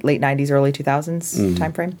late 90s, early 2000s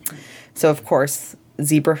time frame. So, of course,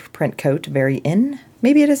 zebra print coat, very in.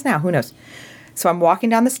 Maybe it is now. Who knows? So I'm walking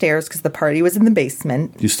down the stairs because the party was in the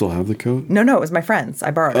basement. Do you still have the coat? No, it was my friend's. I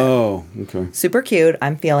borrowed it. Oh, okay. Super cute.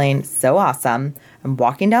 I'm feeling so awesome. I'm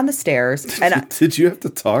walking down the stairs. And Did you have to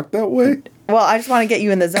talk that way? well, I just want to get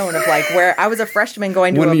you in the zone of like where I was a freshman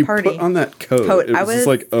going to When a you party. put on that coat, it I was just was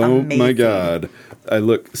like, oh my amazing. god, I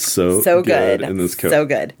look so good in this coat. So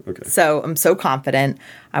good. Okay. So I'm so confident.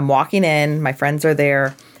 I'm walking in. My friends are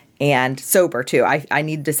there. And sober too. I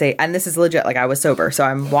need to say, and this is legit, like I was sober. So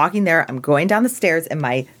I'm walking there, I'm going down the stairs in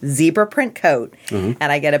my zebra print coat, and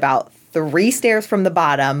I get about 3 stairs from the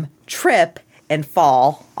bottom, trip, and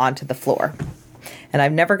fall onto the floor. And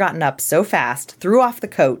I've never gotten up so fast, threw off the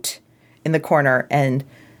coat in the corner, and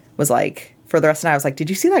was like, for the rest of the night, I was like,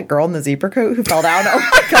 did you see that girl in the zebra coat who fell down? Oh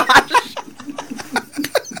my gosh.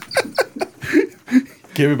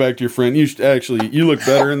 Give it back to your friend. You should actually, you look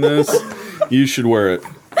better in this. You should wear it.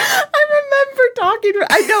 I remember talking to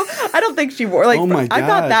I don't think she wore, like, Oh my god. I'm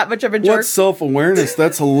not that much of a jerk. What self-awareness?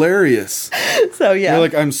 That's hilarious. So yeah. You're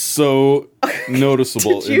like, I'm so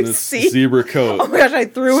noticeable Did you in this see? zebra coat. Oh my gosh, I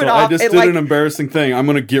threw it So off. I just It, did like, an embarrassing thing. I'm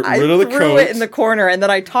going to get I rid of the threw coat. it in the corner, and then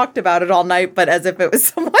I talked about it all night, but as if it was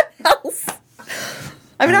someone else.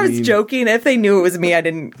 I was mean- joking. If they knew it was me, I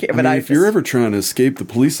didn't care. But if you're ever trying to escape the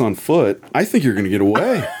police on foot, I think you're going to get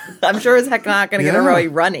away. I'm sure as heck not going to get Yeah. away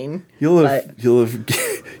running. You'll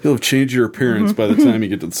have changed your appearance by the time you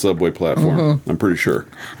get to the subway platform. I'm pretty sure.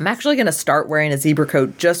 I'm actually going to start wearing a zebra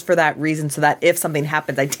coat just for that reason, so that if something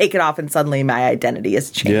happens, I take it off and suddenly my identity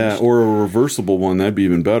is changed. Yeah, or a reversible one. That'd be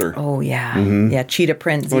even better. Oh yeah, yeah. Cheetah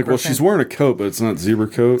print, zebra Like, well, print. she's wearing a coat, but it's not zebra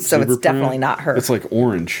coat. So it's zebra print. definitely not her. It's like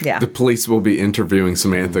orange. Yeah. The police will be interviewing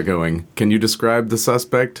Samantha going, can you describe the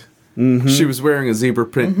suspect? She was wearing a zebra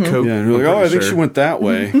print coat. Yeah, and you're like, I'm oh, I pretty think sure." she went that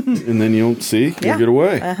way. And then you'll see, Yeah. you'll get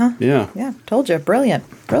away. Yeah, Yeah, told you, brilliant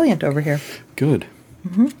over here. good.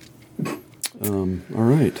 All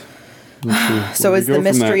right. Let's see. So Where is do we the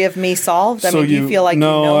go from mystery that? of me solved? I So mean, do you feel like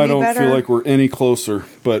no, you know I me don't better? feel like we're any closer,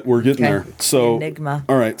 but we're getting Okay. there. So Enigma.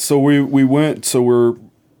 All right, so we went. So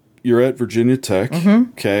you're at Virginia Tech.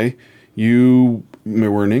 Mm-hmm. Okay, you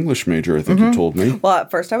were an English major. I think Mm-hmm. you told me. Well,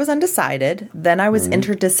 at first I was undecided. Then I was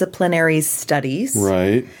interdisciplinary studies.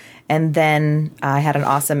 Right. And then I had an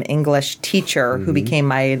awesome English teacher who became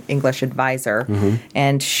my English advisor.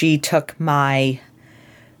 And she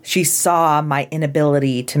saw my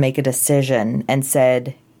inability to make a decision and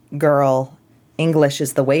said, girl, English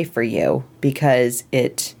is the way for you because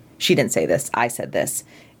she didn't say this, I said this.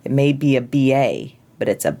 It may be a BA, but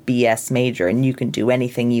it's a BS major and you can do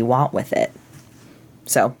anything you want with it.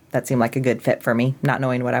 So that seemed like a good fit for me, not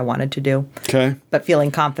knowing what I wanted to do, Okay. but feeling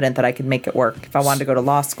confident that I could make it work. If I wanted to go to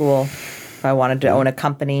law school, if I wanted to own a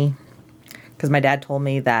company, because my dad told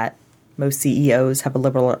me that most CEOs have a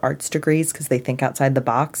liberal arts degrees because they think outside the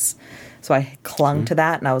box. So I clung to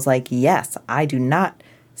that, and I was like, yes, I do not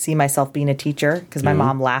see myself being a teacher, because my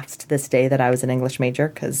mom laughs to this day that I was an English major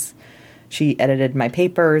because she edited my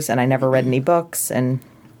papers and I never read any books.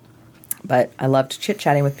 But I loved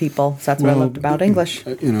chit-chatting with people, so that's what I loved about English.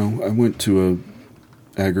 You know, I went to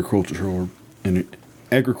a agriculture,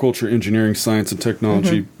 engineering, science, and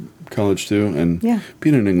technology college too, and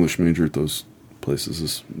being an English major at those places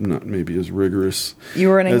is not maybe as rigorous You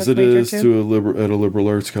were an English as it major is too? at a liberal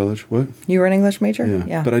arts college. What? You were an English major?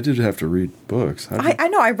 Yeah. But I did have to read books. I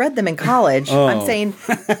know, I read them in college. I'm saying,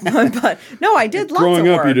 but no, I did lots Growing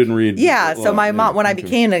of up, work. you didn't read. Yeah, so my mom, when I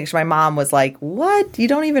became English, my mom was like, "What? You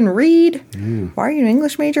don't even read? Why are you an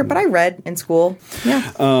English major?" But I read in school. Yeah.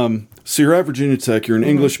 So you're at Virginia Tech. You're an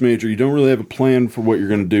English major. You don't really have a plan for what you're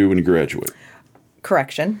going to do when you graduate.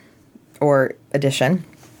 Correction, or addition.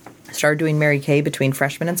 Started doing Mary Kay between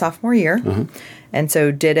freshman and sophomore year. And so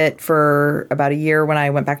did it for about a year when I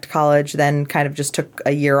went back to college, then kind of just took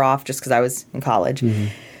a year off just because I was in college.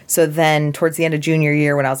 So then towards the end of junior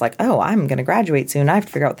year, when I was like, oh, I'm going to graduate soon, I have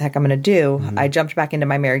to figure out what the heck I'm going to do. I jumped back into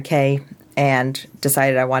my Mary Kay and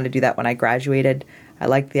decided I wanted to do that when I graduated. I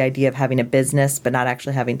liked the idea of having a business, but not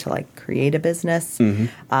actually having to like create a business. And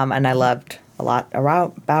I loved a lot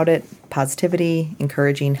about it. Positivity,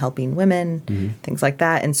 encouraging, helping women, things like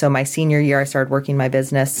that. And so my senior year, I started working my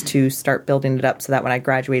business to start building it up so that when I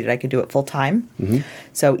graduated, I could do it full time.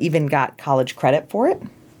 So even got college credit for it.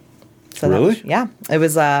 So Really? Yeah. It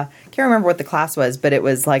was, can't remember what the class was, but it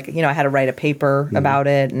was like, you know, I had to write a paper about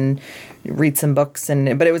it and read some books.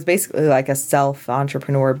 But it was basically like a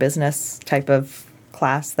self-entrepreneur business type of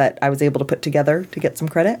class that I was able to put together to get some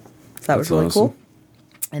credit. So that was really cool.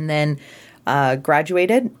 And then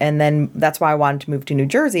graduated, and then that's why I wanted to move to New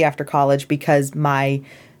Jersey after college, because my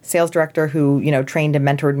sales director who, you know, trained and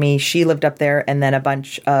mentored me, she lived up there, and then a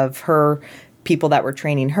bunch of her people that were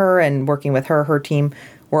training her and working with her team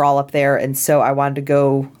were all up there, and so I wanted to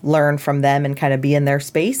go learn from them and kind of be in their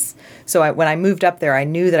space. So when I moved up there, I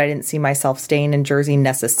knew that I didn't see myself staying in Jersey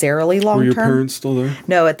necessarily long term. Were your parents still there?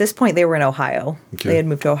 No, at this point they were in Ohio. Okay. They had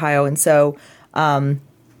moved to Ohio, and so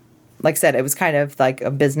like I said, it was kind of like a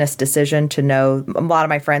business decision to know. A lot of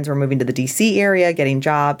my friends were moving to the D.C. area, getting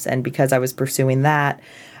jobs, and because I was pursuing that,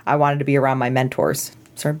 I wanted to be around my mentors.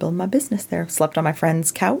 Started building my business there. Slept on my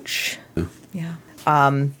friend's couch. Yeah.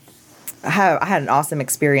 I had an awesome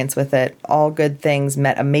experience with it. All good things.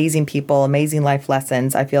 Met amazing people, amazing life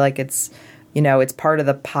lessons. I feel like it's, you know, it's part of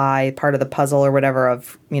the pie, part of the puzzle or whatever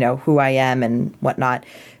of, you know, who I am and whatnot.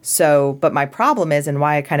 So, but my problem is, and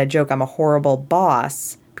why I kind of joke I'm a horrible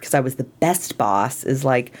boss, because I was the best boss, is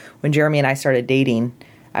like when Jeremy and I started dating,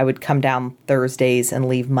 I would come down Thursdays and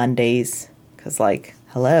leave Mondays because, like,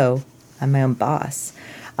 hello, I'm my own boss.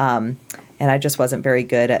 And I just wasn't very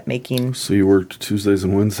good at making... So you worked Tuesdays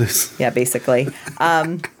and Wednesdays? Yeah, basically.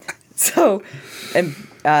 Like,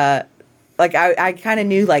 I kind of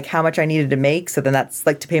knew, like, how much I needed to make, so then that's,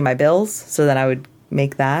 like, to pay my bills, so then I would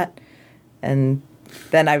make that, and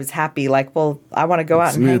then I was happy, like, well, I want to go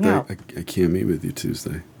out and hang out. I can't meet with you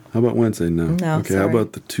Tuesday. How about Wednesday? No. Okay, sorry. How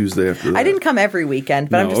about the Tuesday after that? I didn't come every weekend,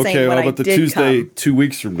 but I'm just saying when how about I the did Tuesday come, 2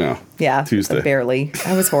 weeks from now? Yeah, Tuesday. Barely.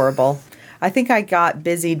 I was horrible. I think I got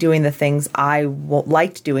busy doing the things I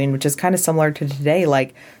liked doing, which is kind of similar to today,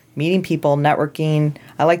 like meeting people, networking.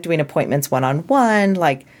 I like doing appointments one-on-one.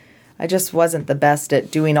 Like, I just wasn't the best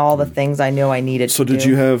at doing all the things I knew I needed to do. So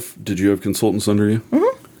did you have consultants under you?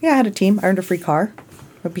 Mm-hmm. Yeah, I had a team. I earned a free car.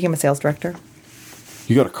 I became a sales director.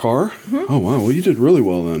 You got a car? Mm-hmm. Oh, wow. Well, you did really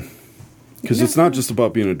well then. Because it's not just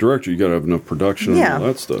about being a director. You got to have enough production and all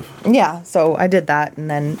that stuff. Yeah, so I did that. And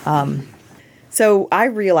then, so I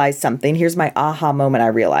realized something. Here's my aha moment I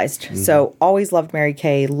realized. Mm-hmm. So always loved Mary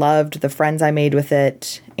Kay, loved the friends I made with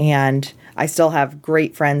it. And I still have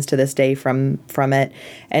great friends to this day from it.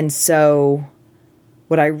 And so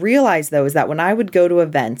what I realized, though, is that when I would go to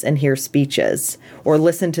events and hear speeches or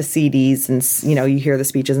listen to CDs and, you know, you hear the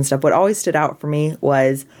speeches and stuff, what always stood out for me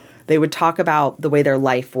was they would talk about the way their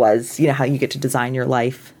life was, you know, how you get to design your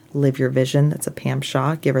life, live your vision. That's a Pam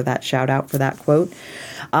Shaw. Give her that shout out for that quote.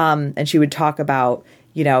 And she would talk about,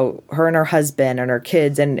 you know, her and her husband and her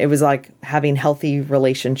kids. And it was like having healthy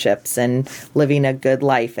relationships and living a good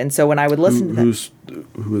life. And so when I would listen to that.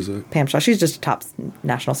 Who is that? Pam Shaw. She's just a top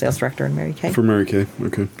national sales director in Mary Kay. For Mary Kay.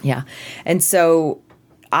 Okay. Yeah. And so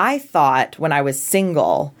I thought when I was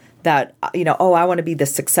single that, you know, I want to be the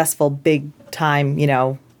successful big time, you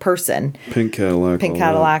know, person. Pink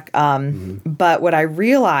Cadillac. But what I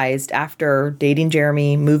realized after dating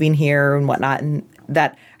Jeremy, moving here and whatnot, and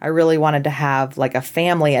that I really wanted to have like a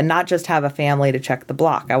family, and not just have a family to check the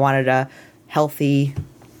block. I wanted a healthy,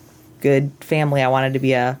 good family. I wanted to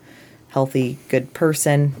be a healthy, good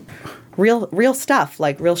person. Real stuff,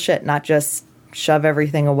 like real shit, not just shove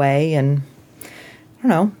everything away. And I don't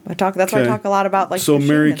know. That's why I talk a lot about like. So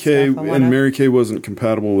Mary Kay Mary Kay wasn't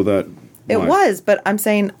compatible with that. It was, but I'm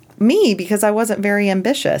saying me because I wasn't very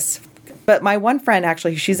ambitious. But my one friend,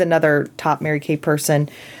 actually, she's another top Mary Kay person.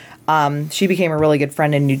 She became a really good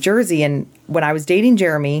friend in New Jersey. And when I was dating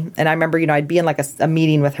Jeremy, and I remember, I'd be in like a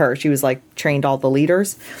meeting with her. She was like trained all the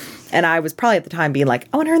leaders. And I was probably at the time being like,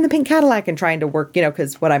 I want her in the pink Cadillac, and trying to work,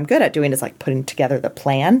 because what I'm good at doing is like putting together the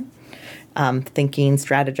plan, thinking,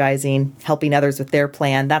 strategizing, helping others with their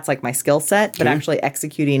plan. That's like my skill set. But actually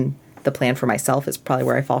executing the plan for myself is probably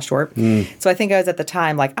where I fall short. So I think I was at the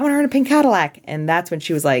time like, I want her in a pink Cadillac. And that's when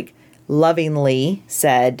she was like, lovingly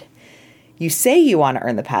said, you say you want to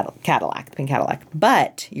earn the Cadillac, the pink Cadillac,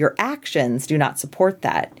 but your actions do not support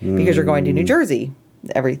that because you're going to New Jersey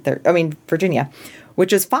Virginia,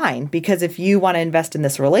 which is fine, because if you want to invest in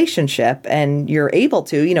this relationship and you're able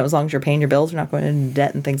to, as long as you're paying your bills, you're not going into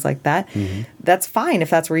debt and things like that, that's fine if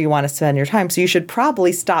that's where you want to spend your time. So you should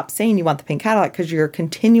probably stop saying you want the pink Cadillac, because you're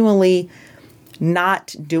continually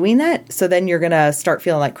not doing it. So then you're going to start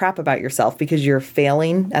feeling like crap about yourself because you're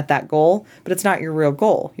failing at that goal, but it's not your real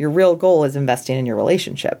goal. Your real goal is investing in your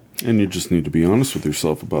relationship. And you just need to be honest with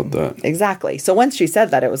yourself about that. Exactly. So once she said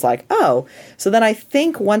that, it was like, oh. So then I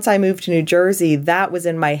think once I moved to New Jersey, that was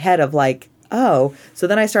in my head of like, oh. So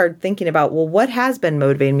then I started thinking about, well, what has been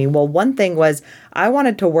motivating me? Well, one thing was I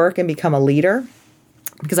wanted to work and become a leader,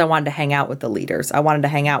 because I wanted to hang out with the leaders. I wanted to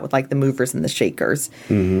hang out with like the movers and the shakers.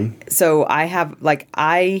 So I have like,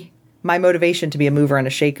 my motivation to be a mover and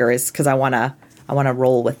a shaker is because I want to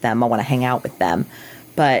roll with them. I want to hang out with them.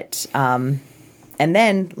 But, and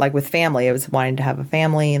then like with family, I was wanting to have a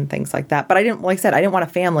family and things like that. But I didn't, like I said, I didn't want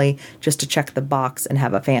a family just to check the box and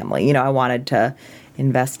have a family. I wanted to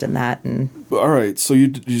invest in that. And all right. So you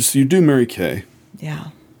do Mary Kay. Yeah.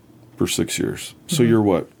 For 6 years. So you're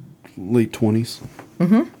what? Late 20s?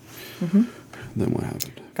 Then what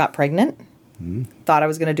happened? Got pregnant. Thought I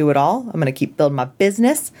was going to do it all. I'm going to keep building my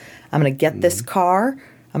business. I'm going to get this car.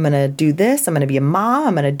 I'm going to do this. I'm going to be a mom.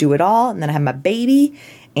 I'm going to do it all. And then I had my baby.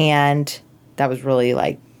 And that was really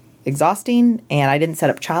like exhausting. And I didn't set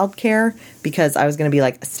up childcare because I was going to be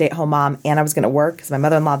like a stay-at-home mom, and I was going to work because my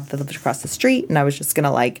mother-in-law lived across the street, and I was just going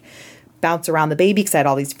to like bounce around the baby because I had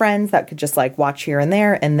all these friends that could just like watch here and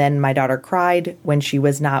there. And then my daughter cried when she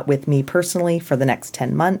was not with me personally for the next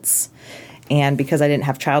 10 months. And because I didn't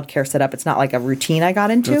have childcare set up, it's not like a routine I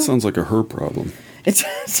got into. That sounds like a her problem. It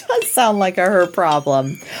does sound like a her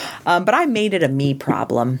problem. But I made it a me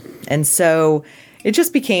problem. And so it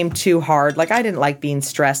just became too hard. Like I didn't like being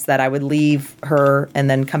stressed that I would leave her and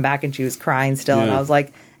then come back and she was crying still. Yeah. And I was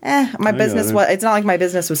like, my business it's not like my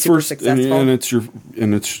business was super successful.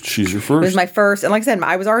 And she's your first. It was my first. And like I said,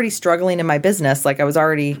 I was already struggling in my business. Like I was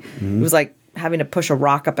already, it was like having to push a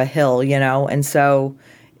rock up a hill, And so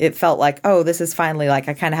it felt like, oh, this is finally like,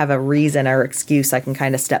 I kind of have a reason or excuse. I can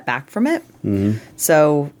kind of step back from it.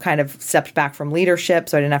 So kind of stepped back from leadership.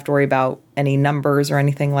 So I didn't have to worry about any numbers or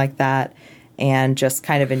anything like that. And just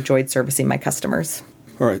kind of enjoyed servicing my customers.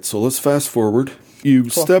 All right. So let's fast forward. You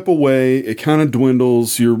step away, it kind of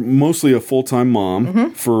dwindles. You're mostly a full-time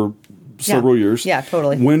mom for several years. Yeah,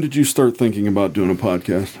 totally. When did you start thinking about doing a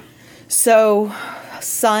podcast? So,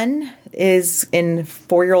 son is in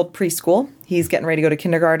 4-year-old preschool. He's getting ready to go to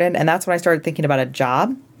kindergarten. And that's when I started thinking about a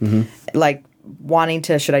job. Like wanting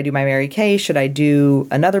to, should I do my Mary Kay? Should I do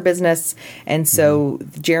another business? And so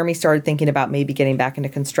Jeremy started thinking about maybe getting back into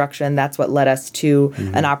construction. That's what led us to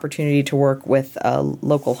an opportunity to work with a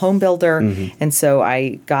local home builder. And so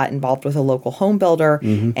I got involved with a local home builder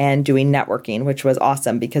and doing networking, which was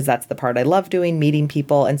awesome because that's the part I love doing, meeting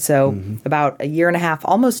people. And so about a year and a half,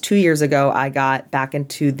 almost 2 years ago, I got back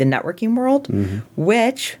into the networking world,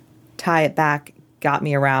 which, tie it back, got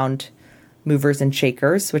me around movers and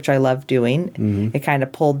shakers, which I love doing. It kind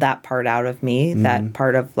of pulled that part out of me, that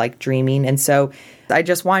part of like dreaming. And so I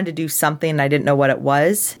just wanted to do something. I didn't know what it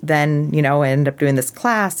was. Then, I ended up doing this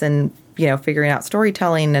class and, figuring out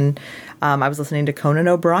storytelling. And I was listening to Conan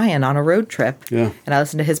O'Brien on a road trip. Yeah. And I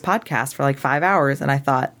listened to his podcast for like 5 hours. And I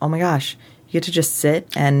thought, oh my gosh, you get to just sit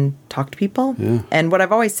and talk to people. Yeah. And what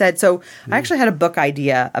I've always said, so I actually had a book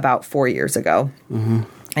idea about 4 years ago.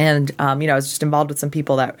 And, I was just involved with some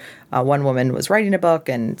people that one woman was writing a book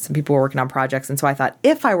and some people were working on projects. And so I thought,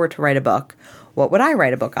 if I were to write a book, what would I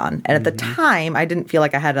write a book on? And at the time, I didn't feel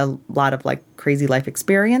like I had a lot of like crazy life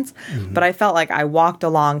experience, but I felt like I walked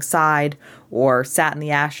alongside or sat in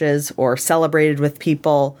the ashes or celebrated with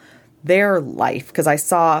people their life, because I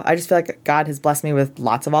just feel like God has blessed me with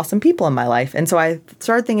lots of awesome people in my life. And so I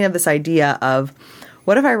started thinking of this idea of,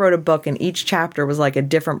 what if I wrote a book and each chapter was like a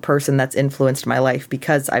different person that's influenced my life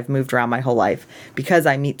because I've moved around my whole life, because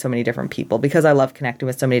I meet so many different people, because I love connecting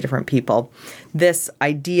with so many different people. This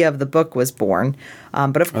idea of the book was born.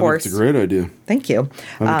 But of course, it's a great idea. Thank you.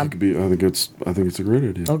 I think it's a great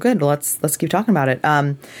idea. Oh, good. Well, let's keep talking about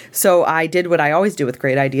it. So I did what I always do with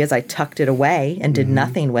great ideas. I tucked it away and did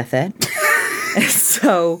nothing with it.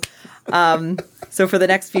 So for the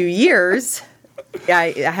next few years,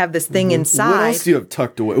 I have this thing inside. What else do you have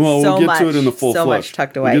tucked away? Well, we'll get to it in the full flush. So much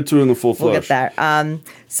tucked away. We'll get to it in the full flush. We'll get there.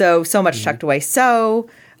 So much tucked away. So,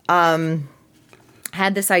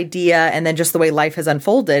 had this idea, and then just the way life has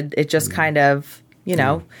unfolded, it just kind of,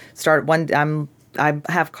 start one. I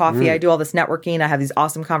have coffee. I do all this networking. I have these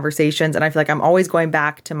awesome conversations, and I feel like I'm always going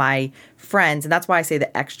back to my friends, and that's why I say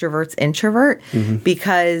the extrovert's introvert,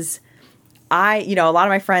 because a lot of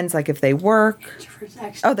my friends, like if they work.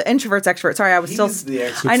 The introvert's extrovert. Sorry, I was still.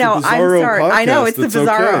 I know. I'm sorry. I know it's the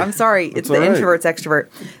Bizarro. Okay. I'm sorry. It's the introvert's extrovert.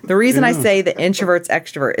 The reason I say the introvert's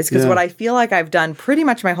extrovert is because what I feel like I've done pretty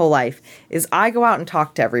much my whole life is I go out and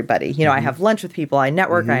talk to everybody. I have lunch with people. I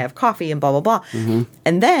network. I have coffee and blah blah blah.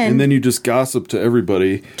 And then you just gossip to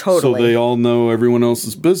everybody. Totally. So they all know everyone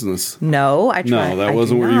else's business. No, I try. No, that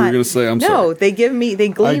wasn't what you were going to say. I'm sorry. No, they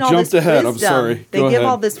glean all this wisdom. I jumped ahead. I'm sorry. They give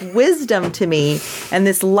all this wisdom to me and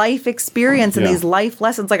this life experience and these life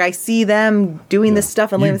lessons. Like I see them doing this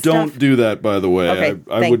stuff and living this stuff. You don't do that, by the way. Okay,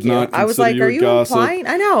 I would not consider I was like, you are a you gossip. Implying?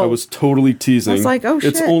 I know. I was totally teasing. I was like, oh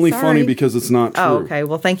shit, it's only sorry. funny because it's not true. Oh, okay.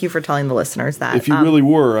 Well, thank you for telling the listeners that. If you really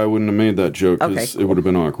were, I wouldn't have made that joke because it would have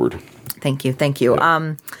been awkward. Thank you.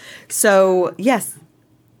 Yeah. So yes,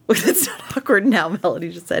 it's not awkward now.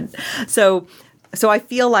 Melody just said so. I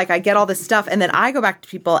feel like I get all this stuff, and then I go back to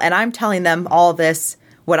people, and I'm telling them all this.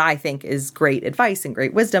 What I think is great advice and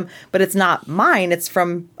great wisdom, but it's not mine. It's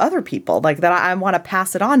from other people, like that. I want to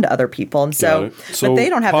pass it on to other people, and so but they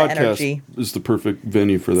don't have the energy. Is the perfect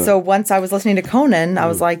venue for that. So once I was listening to Conan, I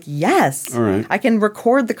was like, yes, all right. I can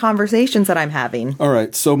record the conversations that I'm having. All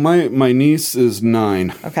right. So my niece is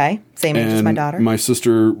 9. Okay, same age as my daughter. My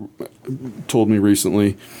sister told me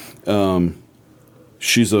recently,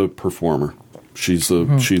 she's a performer. She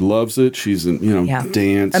loves it. She's in,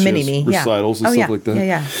 dance, recitals and stuff like that.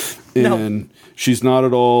 Yeah. And she's not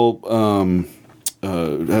at all,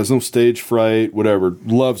 has no stage fright, whatever,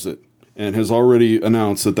 loves it. And has already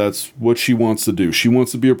announced that that's what she wants to do. She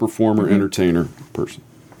wants to be a performer, entertainer person.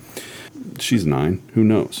 She's 9. Who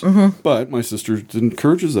knows? But my sister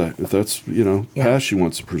encourages that if that's, path she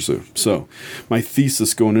wants to pursue. So my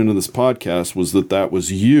thesis going into this podcast was that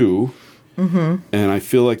was you. And I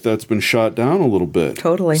feel like that's been shot down a little bit.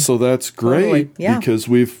 Totally. So that's great because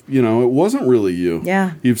we've, it wasn't really you.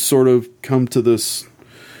 Yeah. You've sort of come to this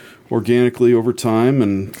organically over time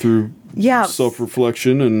and through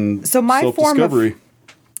self-reflection and self-discovery.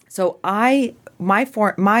 My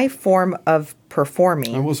form of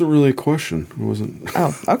performing. That wasn't really a question. It wasn't.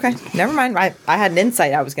 Oh, okay. Never mind. I had an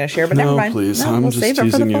insight I was going to share, but never mind. Please. No, I'm we'll just save it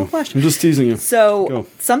for the teasing full you. flush. I'm just teasing you. So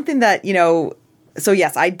something that, So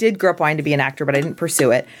yes, I did grow up wanting to be an actor, but I didn't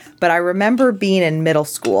pursue it. But I remember being in middle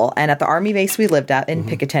school, and at the Army base we lived at in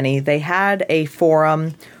Picatinny, they had a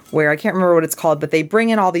forum where I can't remember what it's called, but they bring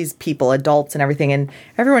in all these people, adults and everything, and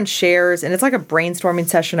everyone shares, and it's like a brainstorming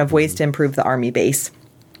session of ways to improve the Army base.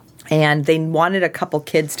 And they wanted a couple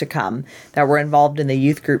kids to come that were involved in the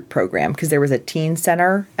youth group program because there was a teen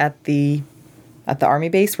center at the Army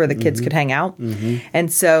base where the kids could hang out.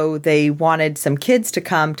 And so they wanted some kids to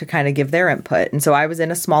come to kind of give their input. And so I was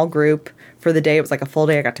in a small group for the day. It was like a full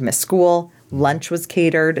day. I got to miss school. Lunch was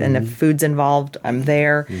catered, and if food's involved, I'm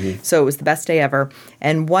there. So it was the best day ever.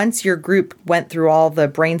 And once your group went through all the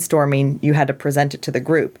brainstorming, you had to present it to the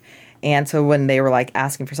group. And so when they were like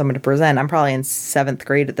asking for someone to present, I'm probably in 7th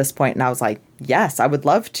grade at this point, and I was like, yes, I would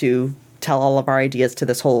love to tell all of our ideas to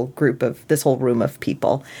this whole room of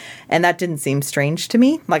people. And that didn't seem strange to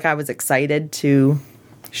me. Like I was excited to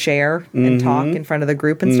share and talk in front of the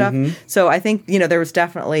group and stuff. So I think, there was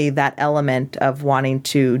definitely that element of wanting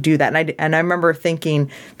to do that. And I remember thinking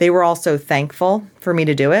they were also thankful for me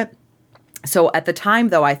to do it. So at the time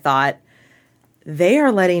though, I thought they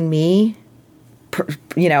are letting me,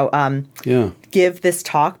 give this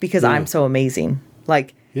talk because I'm so amazing.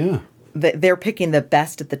 Like, they're picking the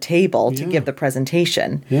best at the table to give the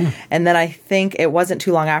presentation. Yeah. And then I think it wasn't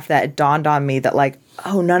too long after that, it dawned on me that like,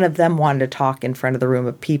 oh, none of them wanted to talk in front of the room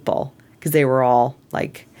of people because they were all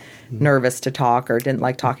like nervous to talk or didn't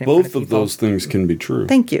like talking in front of Both people. of those things can be true.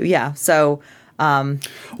 Thank you. Yeah. So,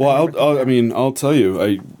 Well, I'll tell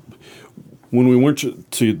you, when we went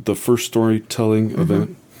to the first storytelling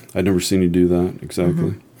event, I'd never seen you do that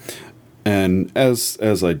exactly. And as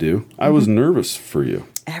I do, I was nervous for you.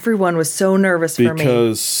 everyone was so nervous for me.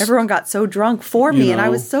 Because, everyone got so drunk for me, and I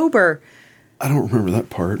was sober. I don't remember that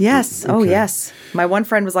part. Yes. But, Oh, okay. yes. My one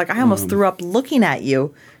friend was like, I almost threw up looking at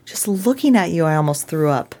you. Just looking at you, I almost threw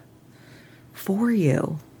up for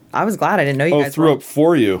you. I was glad I didn't know you guys threw were. up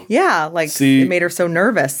for you. Yeah, like See, it made her so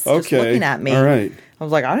nervous just looking at me. All right. I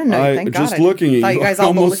was like, I didn't know. Thank God. Just I looking at thought you, guys I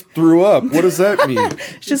almost threw up. What does that mean?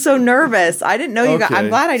 Just so nervous. I didn't know you guys. I'm Okay.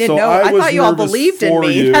 glad I didn't So know. I I was thought you all nervous believed in for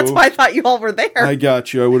me. you. That's why I thought you all were there. I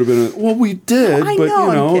got you. I would have been. Well, we did, I but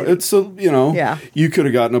know, I'm kidding. it's a Yeah. you could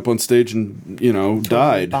have gotten up on stage and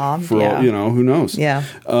died bombed, for all, yeah. who knows. Yeah.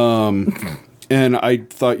 And I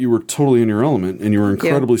thought you were totally in your element, and you were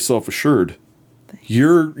incredibly self-assured.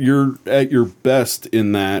 You're at your best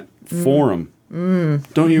in that forum.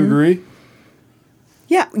 Don't you agree?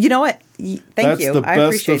 Yeah. You know what? Thank That's you. the I best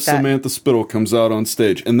appreciate of that. Samantha Spittle comes out on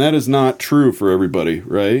stage, and that is not true for everybody,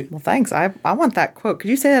 right? Well, thanks. I want that quote. Could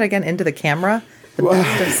you say that again into the camera? The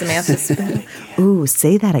best of Samantha Spittle. Ooh,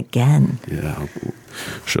 say that again. Yeah.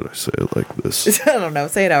 Should I say it like this? I don't know.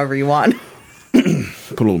 Say it however you want. Put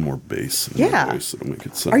a little more bass in Yeah. my voice. It'll make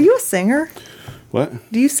it sound. Are you a singer? What?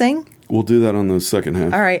 Do you sing? We'll do that on the second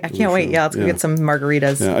half. All right. I of the can't wait. show. Yeah, let's go get some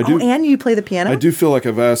margaritas. Yeah, I do- Oh, and you play the piano? I do feel like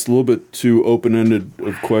I've asked a little bit too open-ended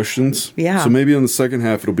of questions. Yeah. So maybe on the second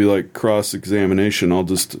half it'll be like cross-examination. I'll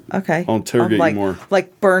Okay. I'll interrogate like, you more.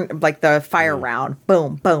 Like the fire round.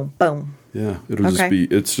 Boom, boom, boom. Yeah. It'll Okay.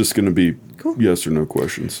 it's just going to be Cool. yes or no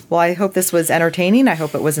questions. Well, I hope this was entertaining. I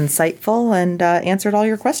hope it was insightful and answered all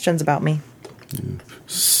your questions about me.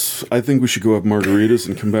 I think we should go have margaritas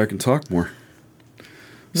and come back and talk more.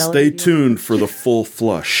 Melody, Stay tuned for the full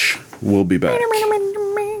flush. We'll be back.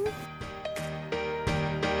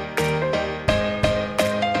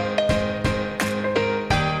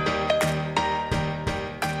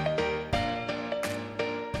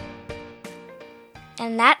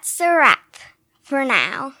 And that's a wrap for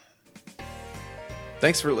now.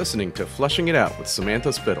 Thanks for listening to Flushing It Out with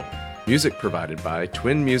Samantha Spittle. Music provided by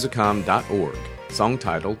twinmusicom.org. Song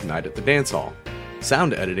titled Night at the Dance Hall.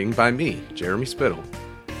 Sound editing by me, Jeremy Spittle.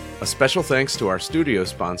 A special thanks to our studio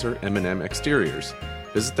sponsor, M&M Exteriors.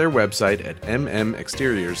 Visit their website at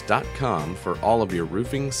mmexteriors.com for all of your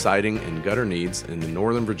roofing, siding, and gutter needs in the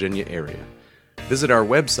Northern Virginia area. Visit our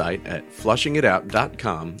website at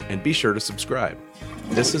flushingitout.com and be sure to subscribe.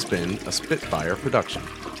 This has been a Spitfire production.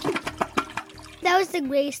 That was the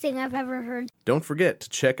greatest thing I've ever heard. Don't forget to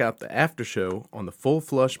check out the after show on the Full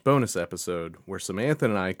Flush bonus episode where Samantha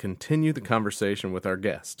and I continue the conversation with our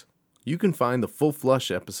guest. You can find the Full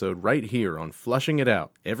Flush episode right here on Flushing It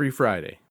Out every Friday.